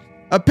me.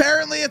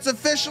 Apparently, it's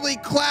officially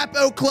clap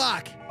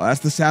o'clock. Oh,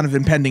 that's the sound of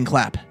impending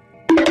clap.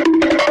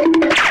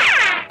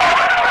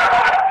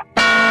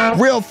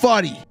 Real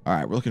funny. All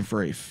right, we're looking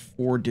for a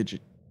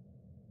 4-digit.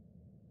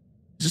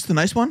 Is this the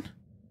nice one?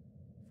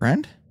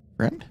 Friend?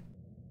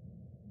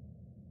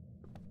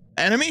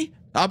 Enemy?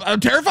 I'm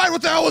terrified.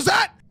 What the hell was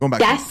that? Going back.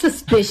 That's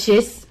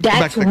suspicious.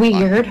 That's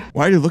weird.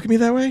 Why do you look at me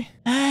that way?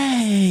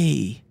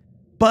 Hey,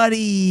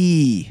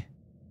 buddy.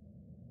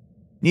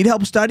 Need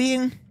help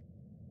studying?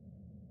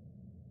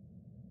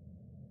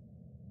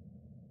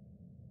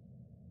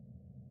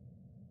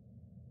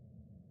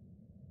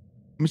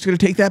 I'm just going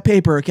to take that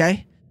paper,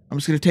 okay? I'm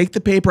just going to take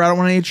the paper. I don't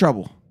want any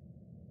trouble.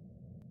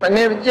 My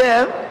name is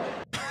Jeff.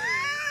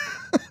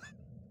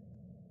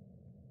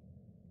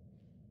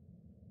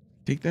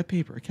 Take that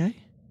paper, okay?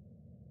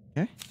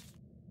 Okay.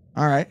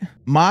 All right.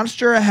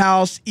 Monster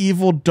House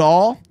Evil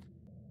Doll.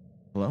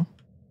 Hello?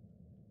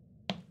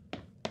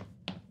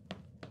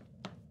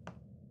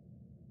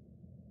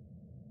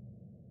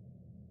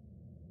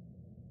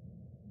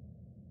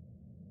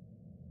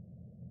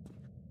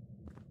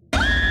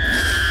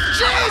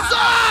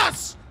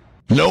 Jesus!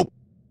 Nope.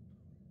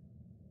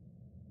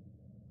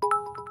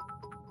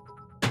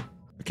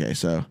 Okay,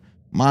 so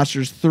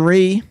Monsters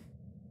 3.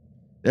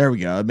 There we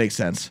go. It makes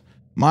sense.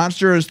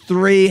 Monster is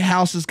 3.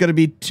 House is going to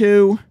be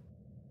 2.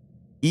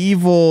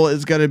 Evil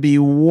is going to be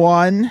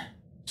 1.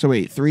 So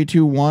wait, 3,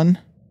 2, 1.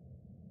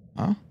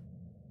 Huh?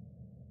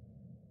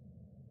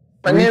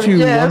 3,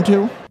 2, 1,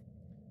 2.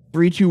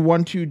 3, 2,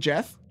 1, 2,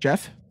 Jeff.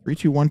 3,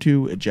 2, 1,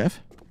 2,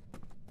 Jeff.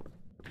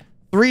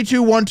 3,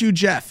 2, 1, 2,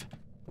 Jeff.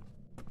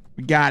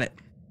 We got it.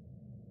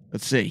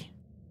 Let's see.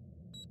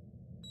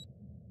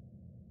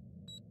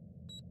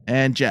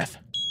 And Jeff.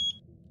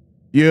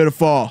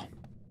 Beautiful. All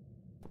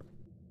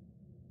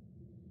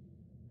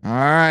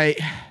right.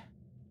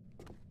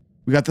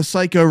 We got the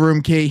psycho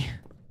room key.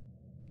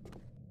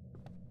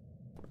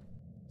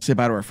 Say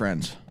bye to our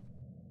friends.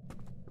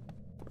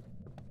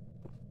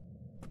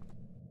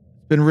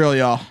 It's been real,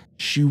 y'all.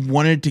 She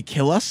wanted to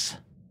kill us?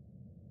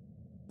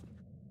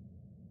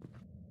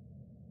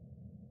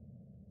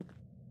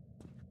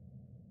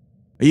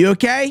 Are you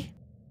okay?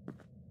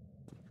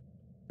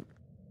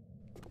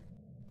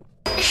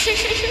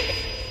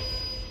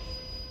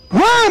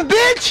 Run,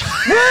 bitch!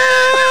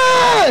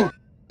 Run!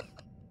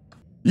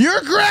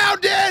 You're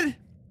grounded!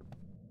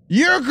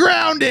 You're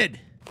grounded!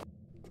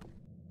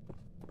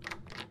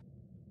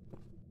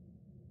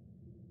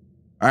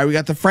 All right, we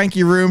got the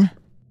Frankie room.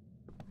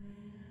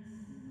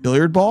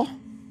 Billiard ball?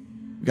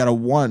 We got a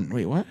 1.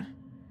 Wait, what?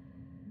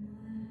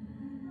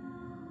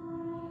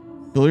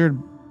 Billiard?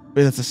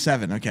 Wait, that's a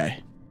 7.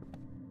 Okay.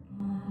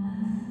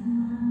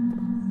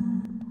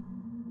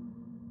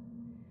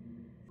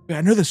 Wait,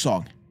 I know this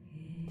song.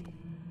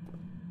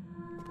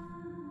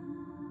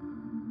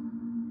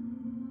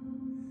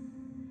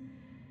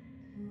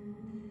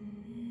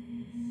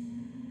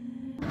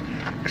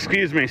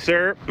 Excuse me,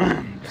 sir.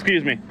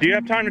 Excuse me. Do you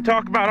have time to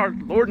talk about our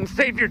Lord and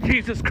Savior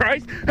Jesus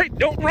Christ? Hey,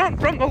 don't run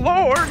from the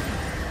Lord!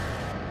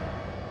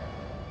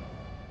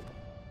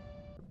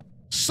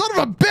 Son of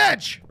a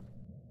bitch!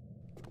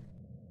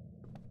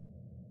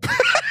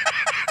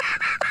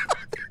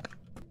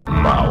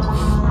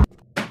 Mouth.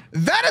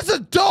 That is a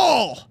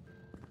doll!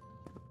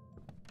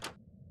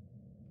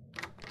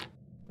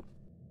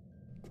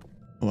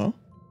 Hello?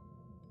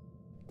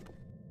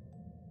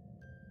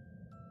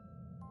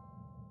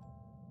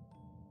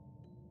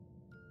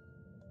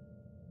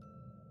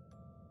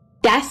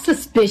 That's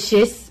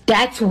suspicious.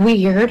 That's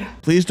weird.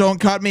 Please don't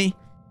cut me.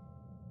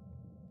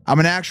 I'm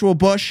an actual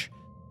bush.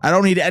 I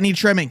don't need any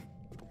trimming.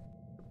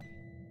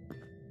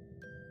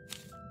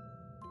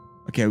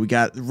 Okay, we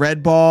got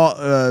red ball,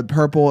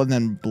 purple, and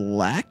then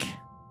black.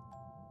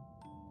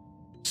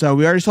 So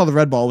we already saw the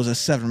red ball was a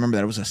 7. Remember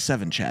that it was a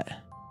 7,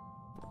 chat.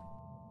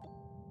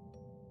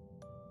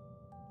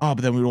 Oh,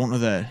 but then we won't know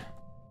the...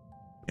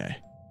 Okay.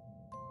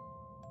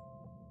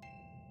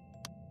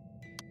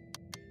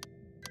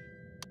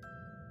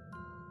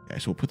 Okay,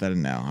 so we'll put that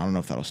in now. I don't know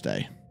if that'll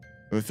stay.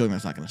 I have a feeling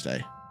that's not going to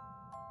stay.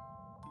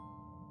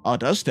 Oh, it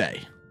does stay.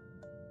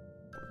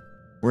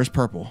 Where's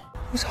purple?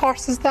 Whose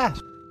horse is that?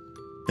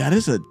 That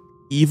is a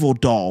Evil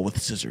doll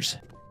with scissors.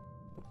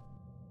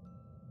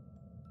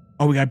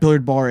 Oh, we got a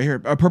billiard ball right here.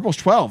 Purple's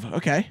 12.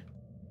 Okay.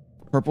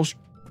 Purple's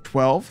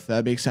 12.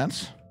 That makes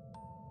sense.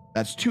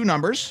 That's 2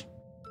 numbers.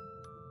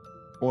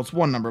 Well, it's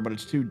 1 number, but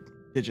it's 2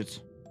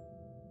 digits.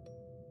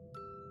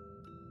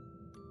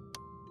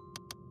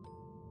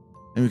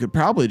 And we could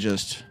probably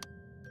just...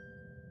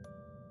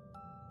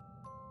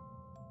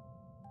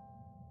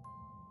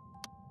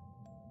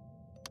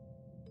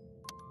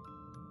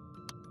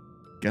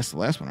 guess the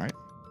last one, right?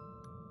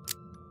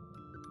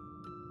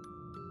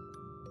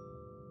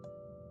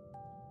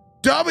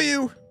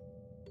 W!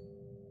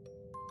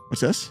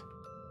 What's this?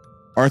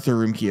 Arthur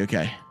room key,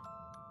 okay.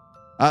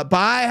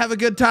 Bye, have a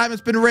good time.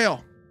 It's been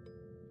real.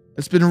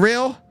 It's been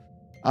real.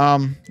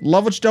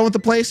 Love what you've done with the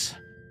place.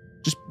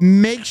 Just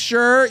make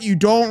sure you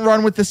don't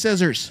run with the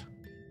scissors.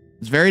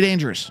 It's very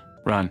dangerous.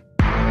 Run.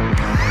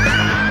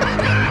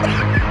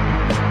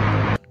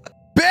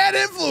 Bad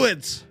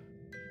influence!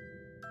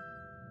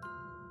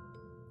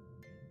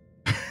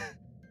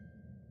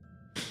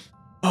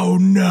 Oh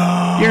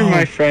no! You're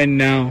my friend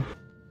now.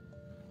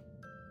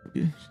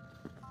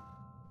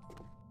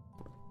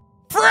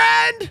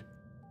 Friend!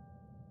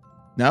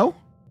 No?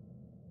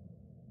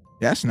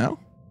 Yes, no?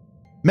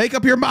 Make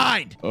up your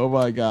mind! Oh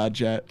my god,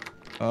 chat.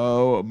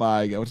 Oh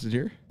my god, what's it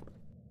here?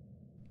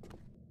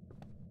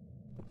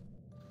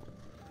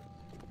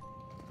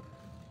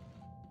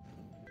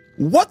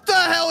 What the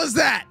hell is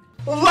that?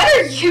 What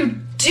are you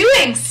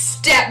doing,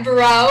 step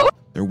bro?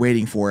 They're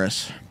waiting for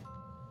us.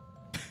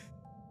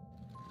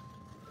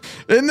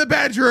 In the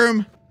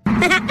bedroom.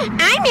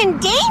 I'm in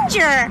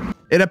danger.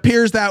 It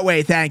appears that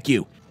way. Thank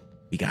you.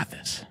 We got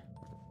this.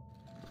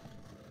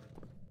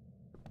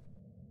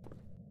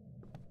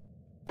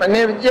 My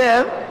name is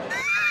Jeff.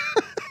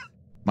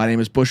 My name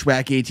is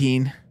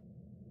Bushwhack18.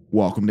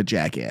 Welcome to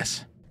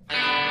Jackass.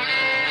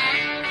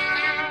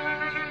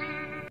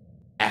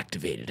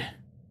 Activated.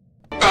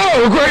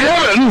 Oh, great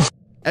heavens!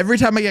 Every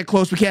time I get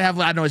close, we can't have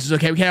loud noises,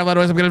 okay? We can't have loud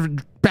noises. I'm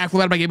gonna backflip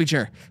out of my gaming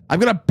chair. I'm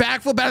gonna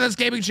backflip out of this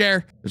gaming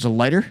chair. There's a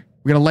lighter.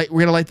 We're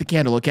gonna light the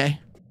candle,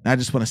 okay? And I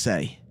just want to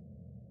say.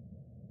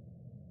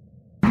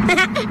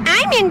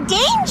 I'm in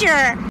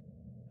danger.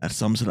 That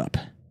sums it up.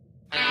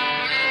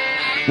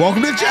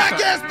 Welcome to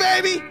Jackass,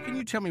 baby! Can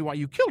you tell me why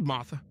you killed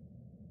Martha?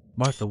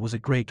 Martha was a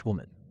great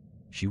woman.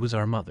 She was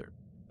our mother,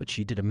 but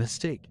she did a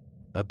mistake.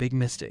 A big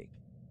mistake.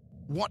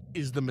 What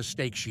is the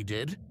mistake she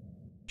did?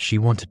 She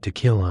wanted to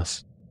kill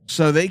us.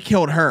 So they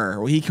killed her.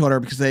 Well, he killed her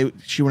because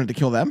she wanted to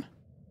kill them?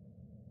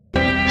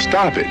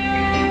 Stop it.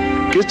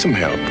 Get some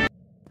help.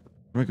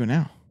 Where do I go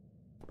now?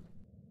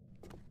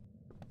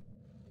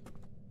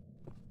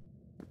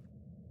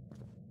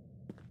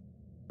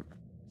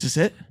 Is this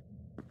it?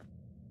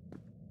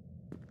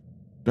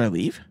 Do I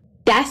leave?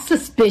 That's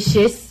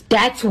suspicious.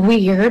 That's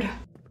weird.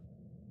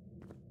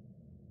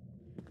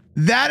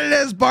 That it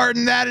is,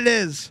 Barton. That it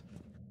is.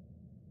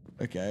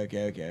 Okay.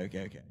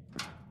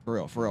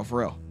 For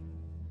real.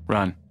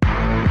 Run.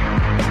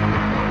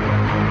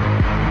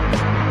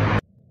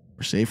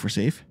 We're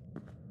safe.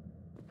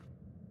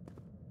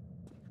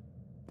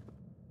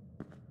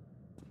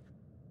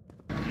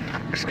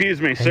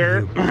 Excuse me,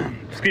 sir.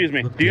 Excuse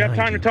me. Do you have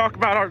time to talk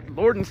about our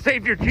Lord and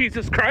Savior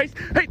Jesus Christ?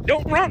 Hey,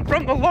 don't run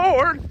from the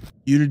Lord!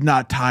 You did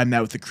not time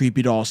that with the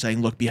creepy doll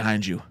saying, look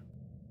behind you.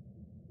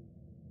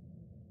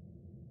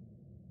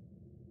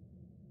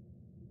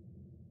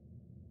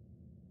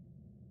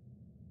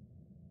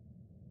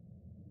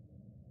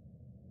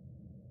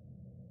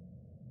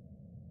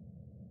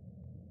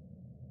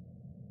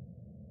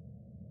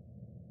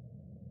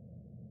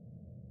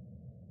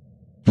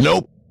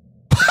 Nope.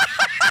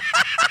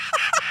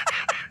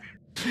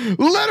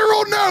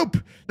 Literal nope.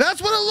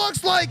 That's what it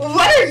looks like.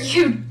 What are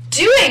you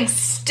doing,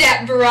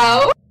 step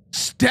bro?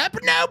 Step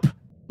nope.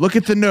 Look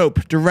at the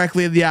nope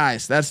directly in the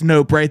eyes. That's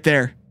nope right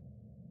there.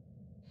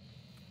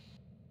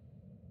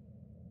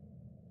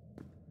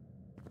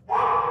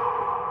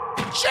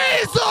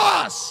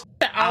 Jesus!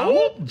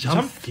 Ow!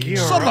 Jump scare.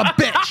 Son of a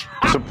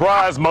bitch.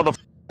 Surprise, mother.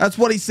 That's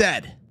what he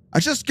said. I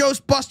just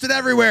ghost busted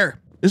everywhere.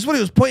 This is what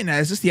he was pointing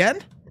at. Is this the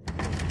end?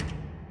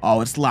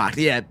 Oh, it's locked.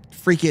 Yeah,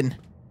 freaking.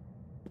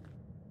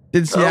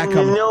 Didn't see that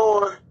coming.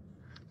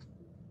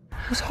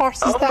 Whose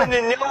horse is that? Open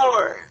the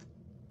door.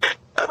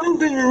 Open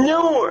the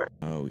door.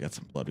 Oh, we got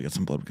some blood.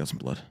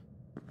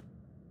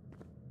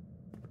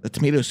 The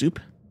tomato soup.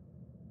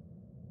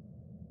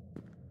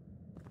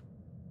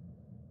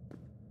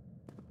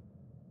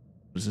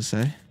 What does this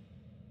say?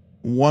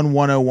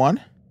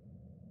 1101.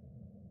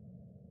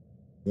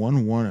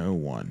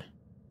 1101.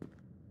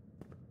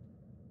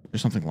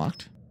 There's something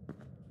locked?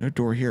 No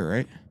door here,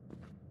 right?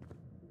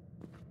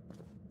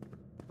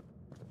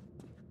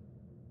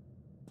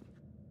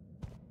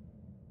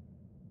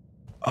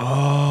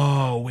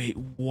 Oh, wait,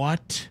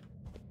 what?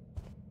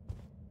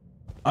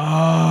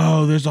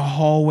 Oh, there's a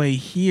hallway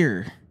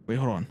here. Wait,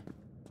 hold on.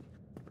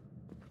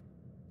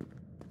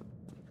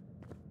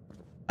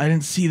 I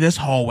didn't see this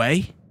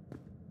hallway.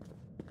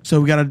 So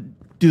we gotta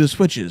do the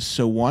switches.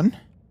 So 1.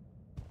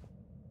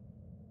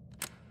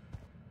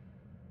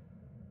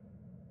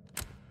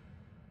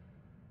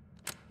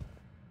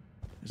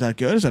 Is that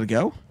good? Is that a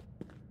go?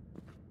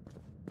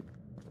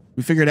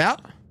 We figured it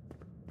out?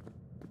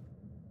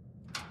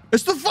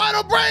 It's the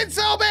final brain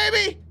cell,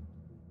 baby!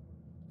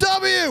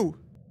 W!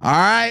 All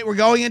right, we're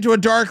going into a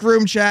dark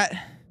room, chat.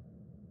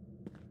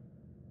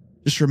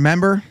 Just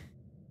remember,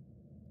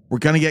 we're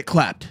gonna get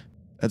clapped.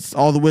 That's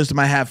all the wisdom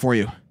I have for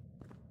you.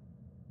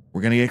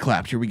 We're gonna get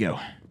clapped. Here we go.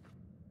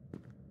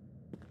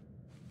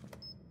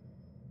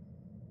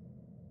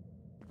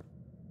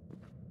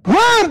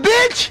 Run,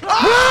 bitch!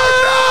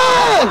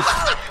 Run!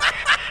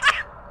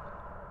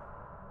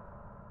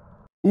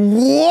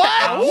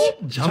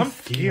 What? Jump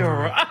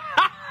scare.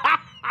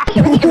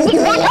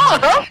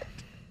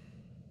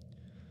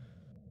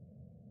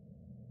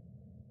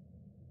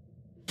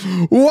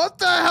 What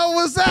the hell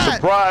was that?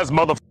 Surprise,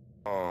 mother.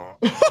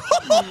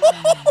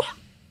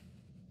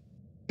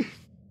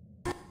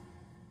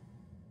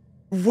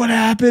 What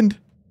happened?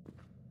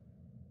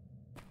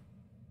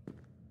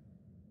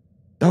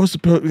 That was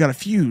supposed. We got a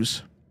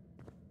fuse.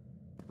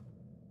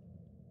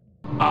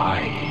 I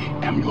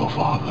am your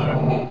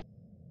father.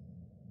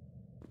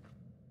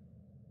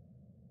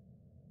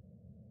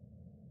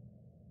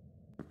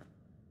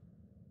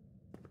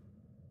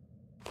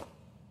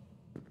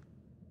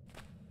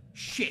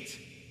 Shit.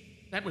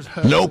 That was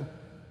her. Nope.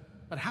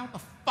 But how the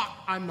fuck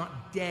I'm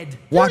not dead?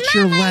 Watch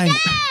your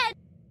language.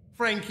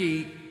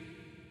 Frankie,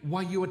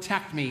 why you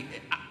attacked me?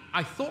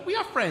 I thought we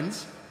are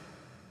friends.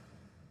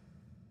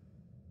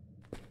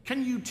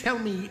 Can you tell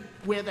me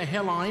where the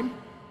hell I'm?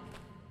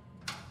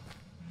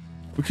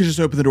 We could just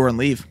open the door and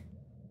leave.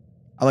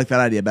 I like that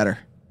idea better.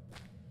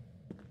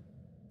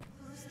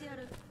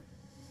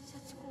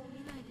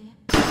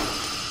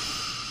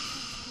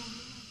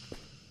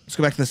 Let's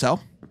go back to the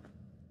cell.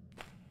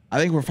 I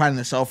think we're finding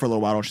the cell for a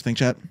little while, don't you think,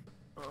 chat?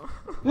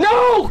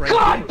 No!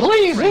 God,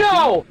 please,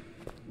 no!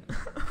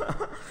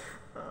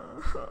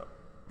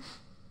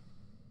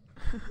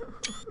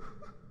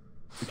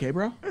 Okay,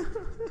 bro?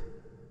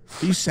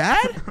 Are you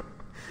sad?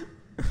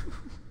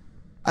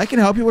 I can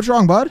help you. What's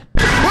wrong, bud?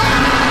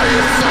 Oh,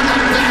 you son of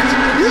a bitch!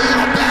 You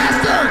little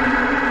bastard!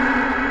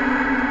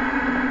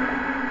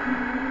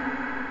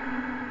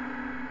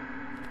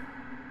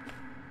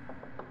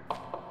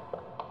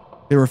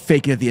 They were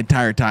faking it the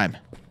entire time.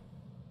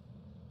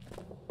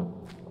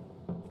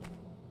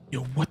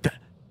 Yo, what the?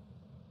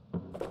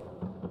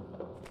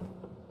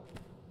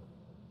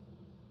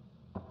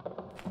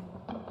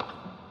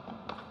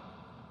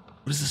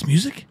 What is this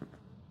music?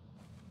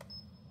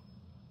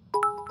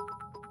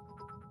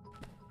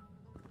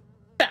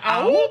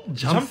 Ow!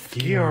 Jump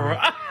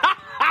scare.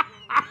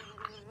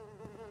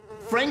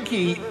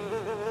 Frankie,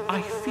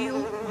 I feel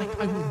like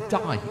I will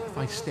die if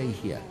I stay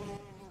here.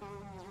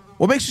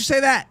 What makes you say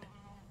that?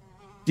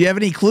 Do you have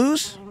any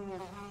clues?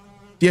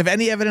 Do you have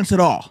any evidence at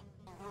all?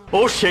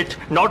 Oh shit,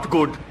 not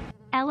good.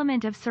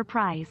 Element of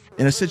surprise.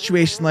 In a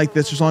situation like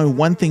this, there's only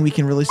one thing we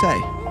can really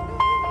say.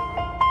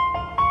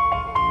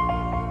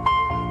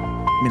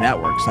 I mean,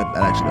 that works. That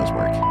actually does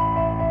work.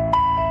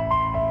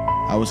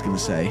 I was going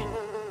to say,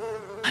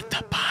 let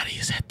the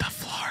bodies hit the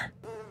floor.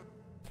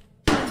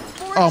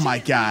 Oh my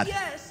God.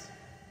 Yes,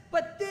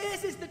 but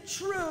this is the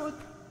truth.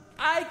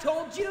 I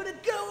told you to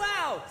go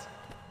out,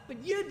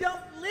 but you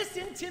don't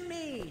listen to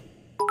me.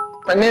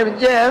 My name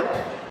is Jeff.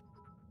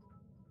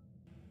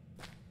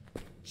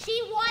 She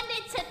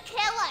wanted to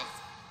kill us.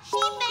 She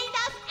made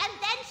us and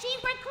then she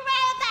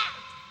regretted that.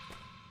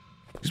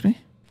 Excuse me?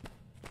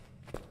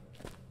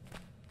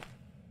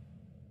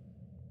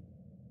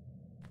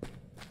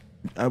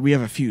 We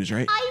have a fuse,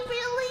 right? I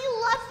really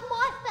love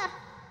Martha.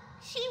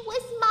 She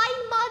was my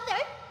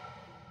mother.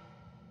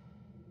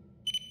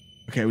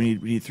 Okay, we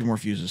need 3 more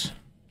fuses.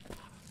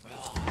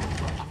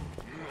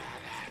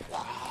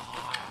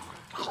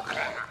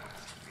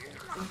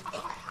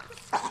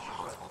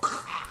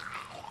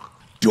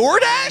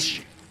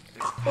 DoorDash?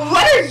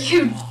 What are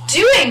you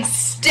doing,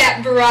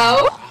 step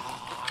bro?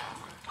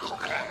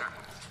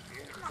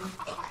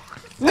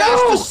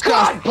 No!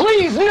 God,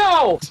 please,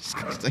 no!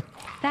 Disgusting.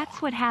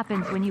 That's what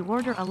happens when you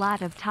order a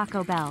lot of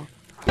Taco Bell.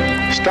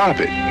 Stop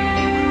it.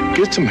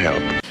 Get some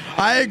help.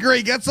 I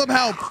agree. Get some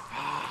help.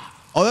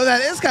 Although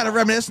that is kind of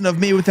reminiscent of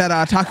me with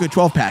that Taco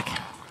 12-pack.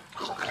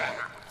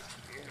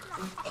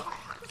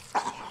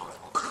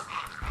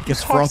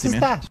 Gets frothy,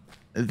 man.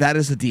 That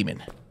is a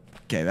demon.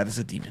 Okay, that is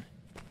a demon.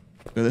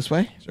 Go this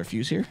way. Is there a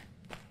fuse here?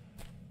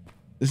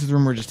 This is the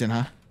room we're just in,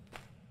 huh?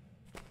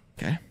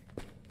 Okay.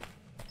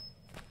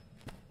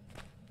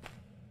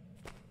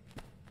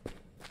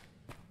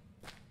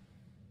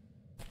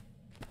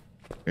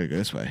 Gotta go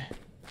this way.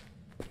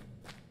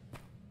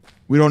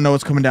 We don't know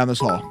what's coming down this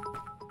hall.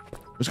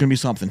 There's gonna be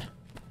something.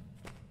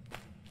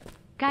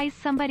 Guys,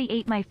 somebody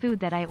ate my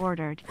food that I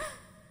ordered.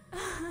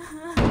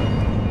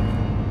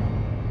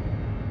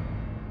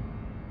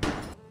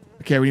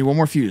 Okay, we need one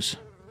more fuse.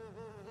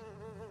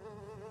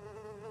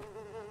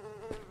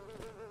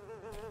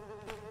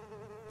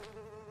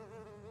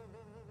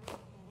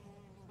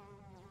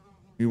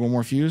 Need one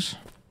more fuse.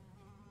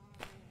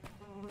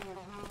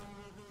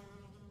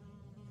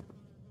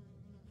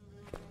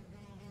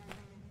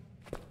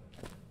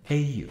 Hey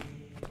you,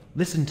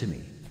 Listen to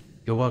me.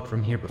 Go out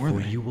from here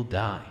before you will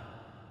die.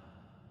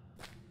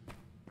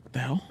 What the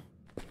hell?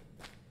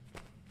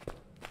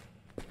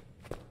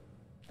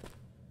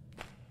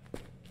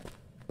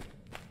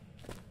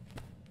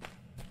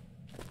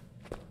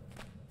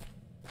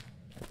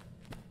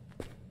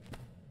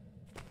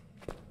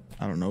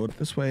 I don't know what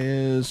this way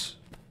is.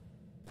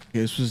 Okay,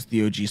 this was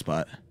the OG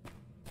spot.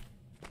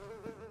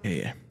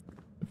 Yeah.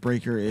 The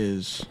breaker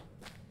is...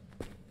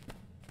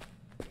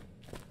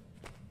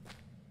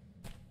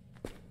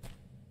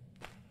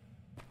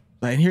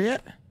 Is that in here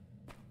yet? Yeah,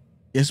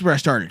 this is where I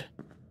started.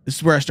 This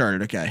is where I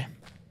started, okay.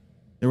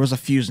 There was a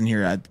fuse in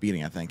here at the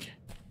beginning, I think.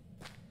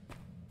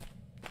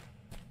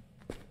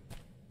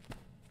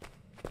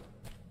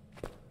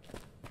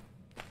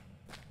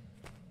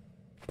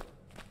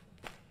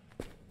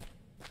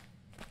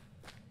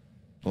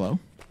 Hello?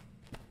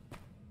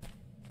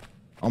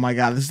 Oh my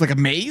god, this is like a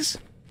maze?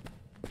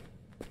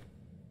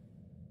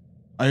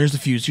 Oh, here's the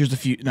fuse. Here's the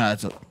fuse. No,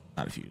 that's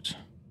not a fuse.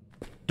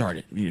 Darn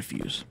it. We need a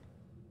fuse.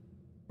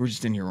 We're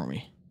just in here, weren't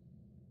we?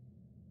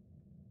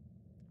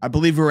 I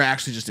believe we were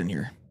actually just in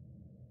here.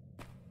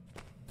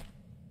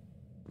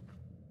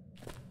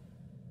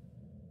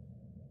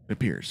 It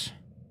appears.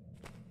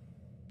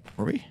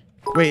 Were we?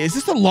 Wait, is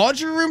this the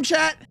laundry room,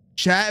 chat?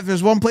 Chat, if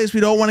there's one place we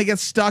don't want to get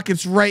stuck,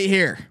 it's right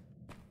here.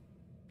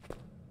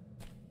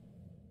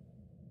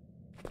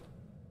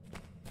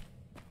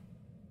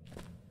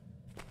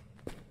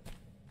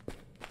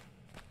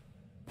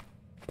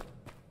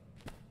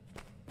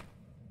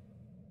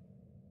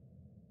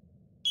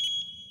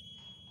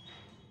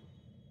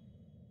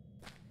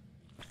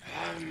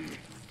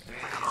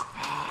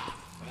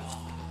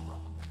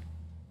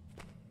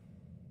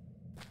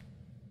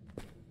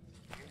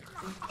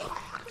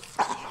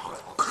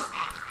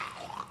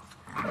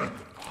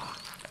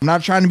 I'm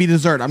not trying to be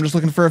dessert. I'm just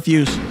looking for a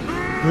fuse.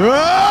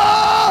 Ah!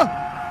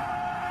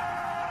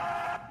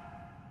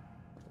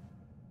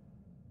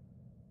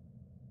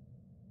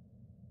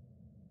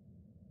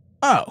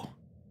 Oh,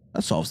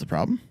 that solves the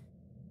problem.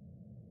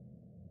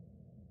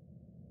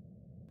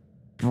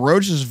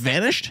 Bro just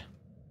vanished?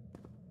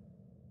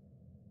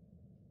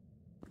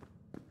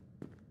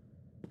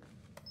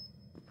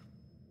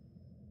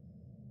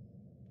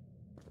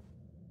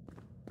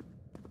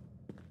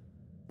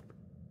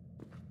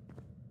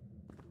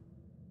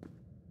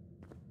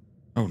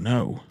 Oh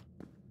no.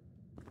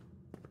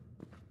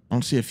 I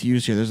don't see a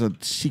fuse here. There's a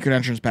secret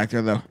entrance back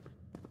there though.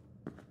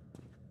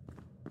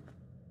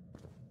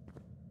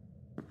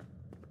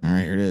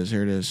 Alright, here it is.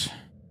 Here it is.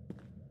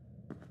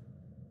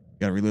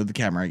 Gotta reload the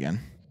camera again.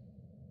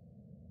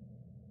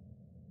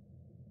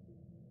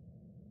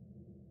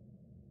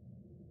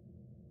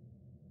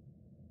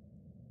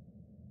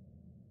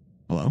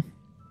 Hello?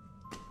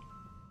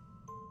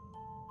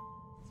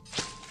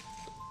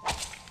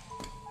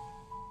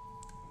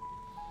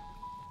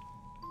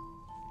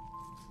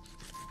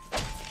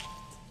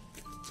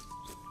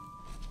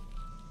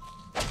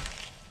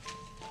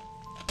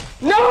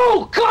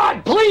 No!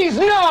 God, please,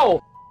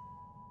 no!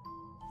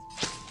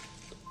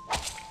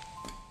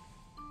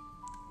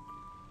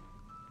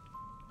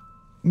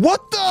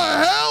 What the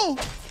hell?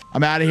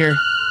 I'm out of here.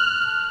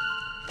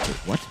 Wait,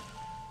 what?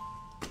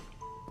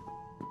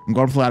 I'm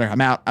going for the ladder.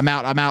 I'm out. I'm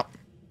out. I'm out.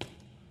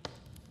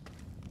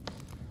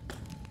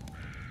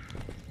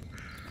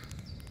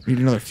 Need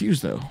another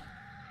fuse, though.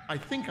 I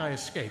think I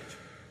escaped.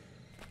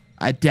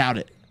 I doubt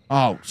it.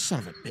 Oh, son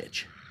of a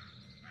bitch.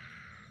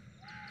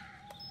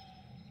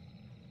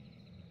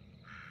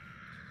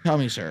 Tell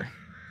me, sir.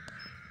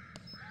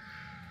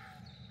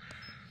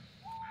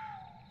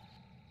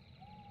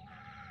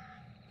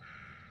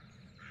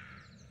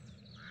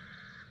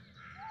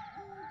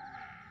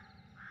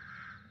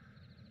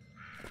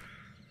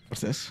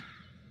 What's this?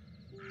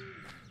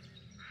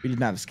 We did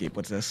not escape.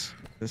 What's this?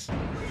 This? You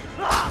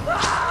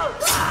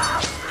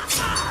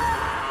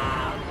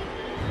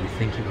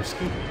think you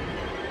escaped?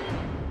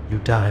 You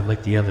died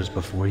like the others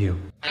before you.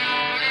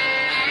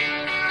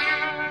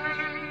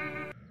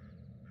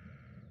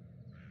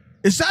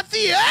 Is that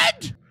the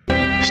end?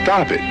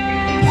 Stop it.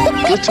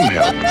 Get some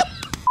help.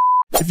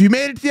 If you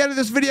made it to the end of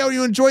this video and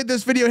you enjoyed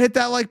this video, hit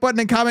that like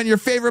button and comment your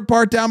favorite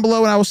part down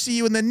below, and I will see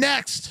you in the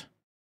next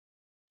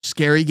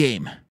scary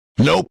game.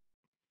 Nope.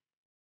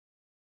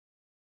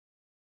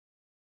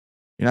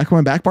 You're not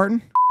coming back,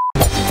 Barton?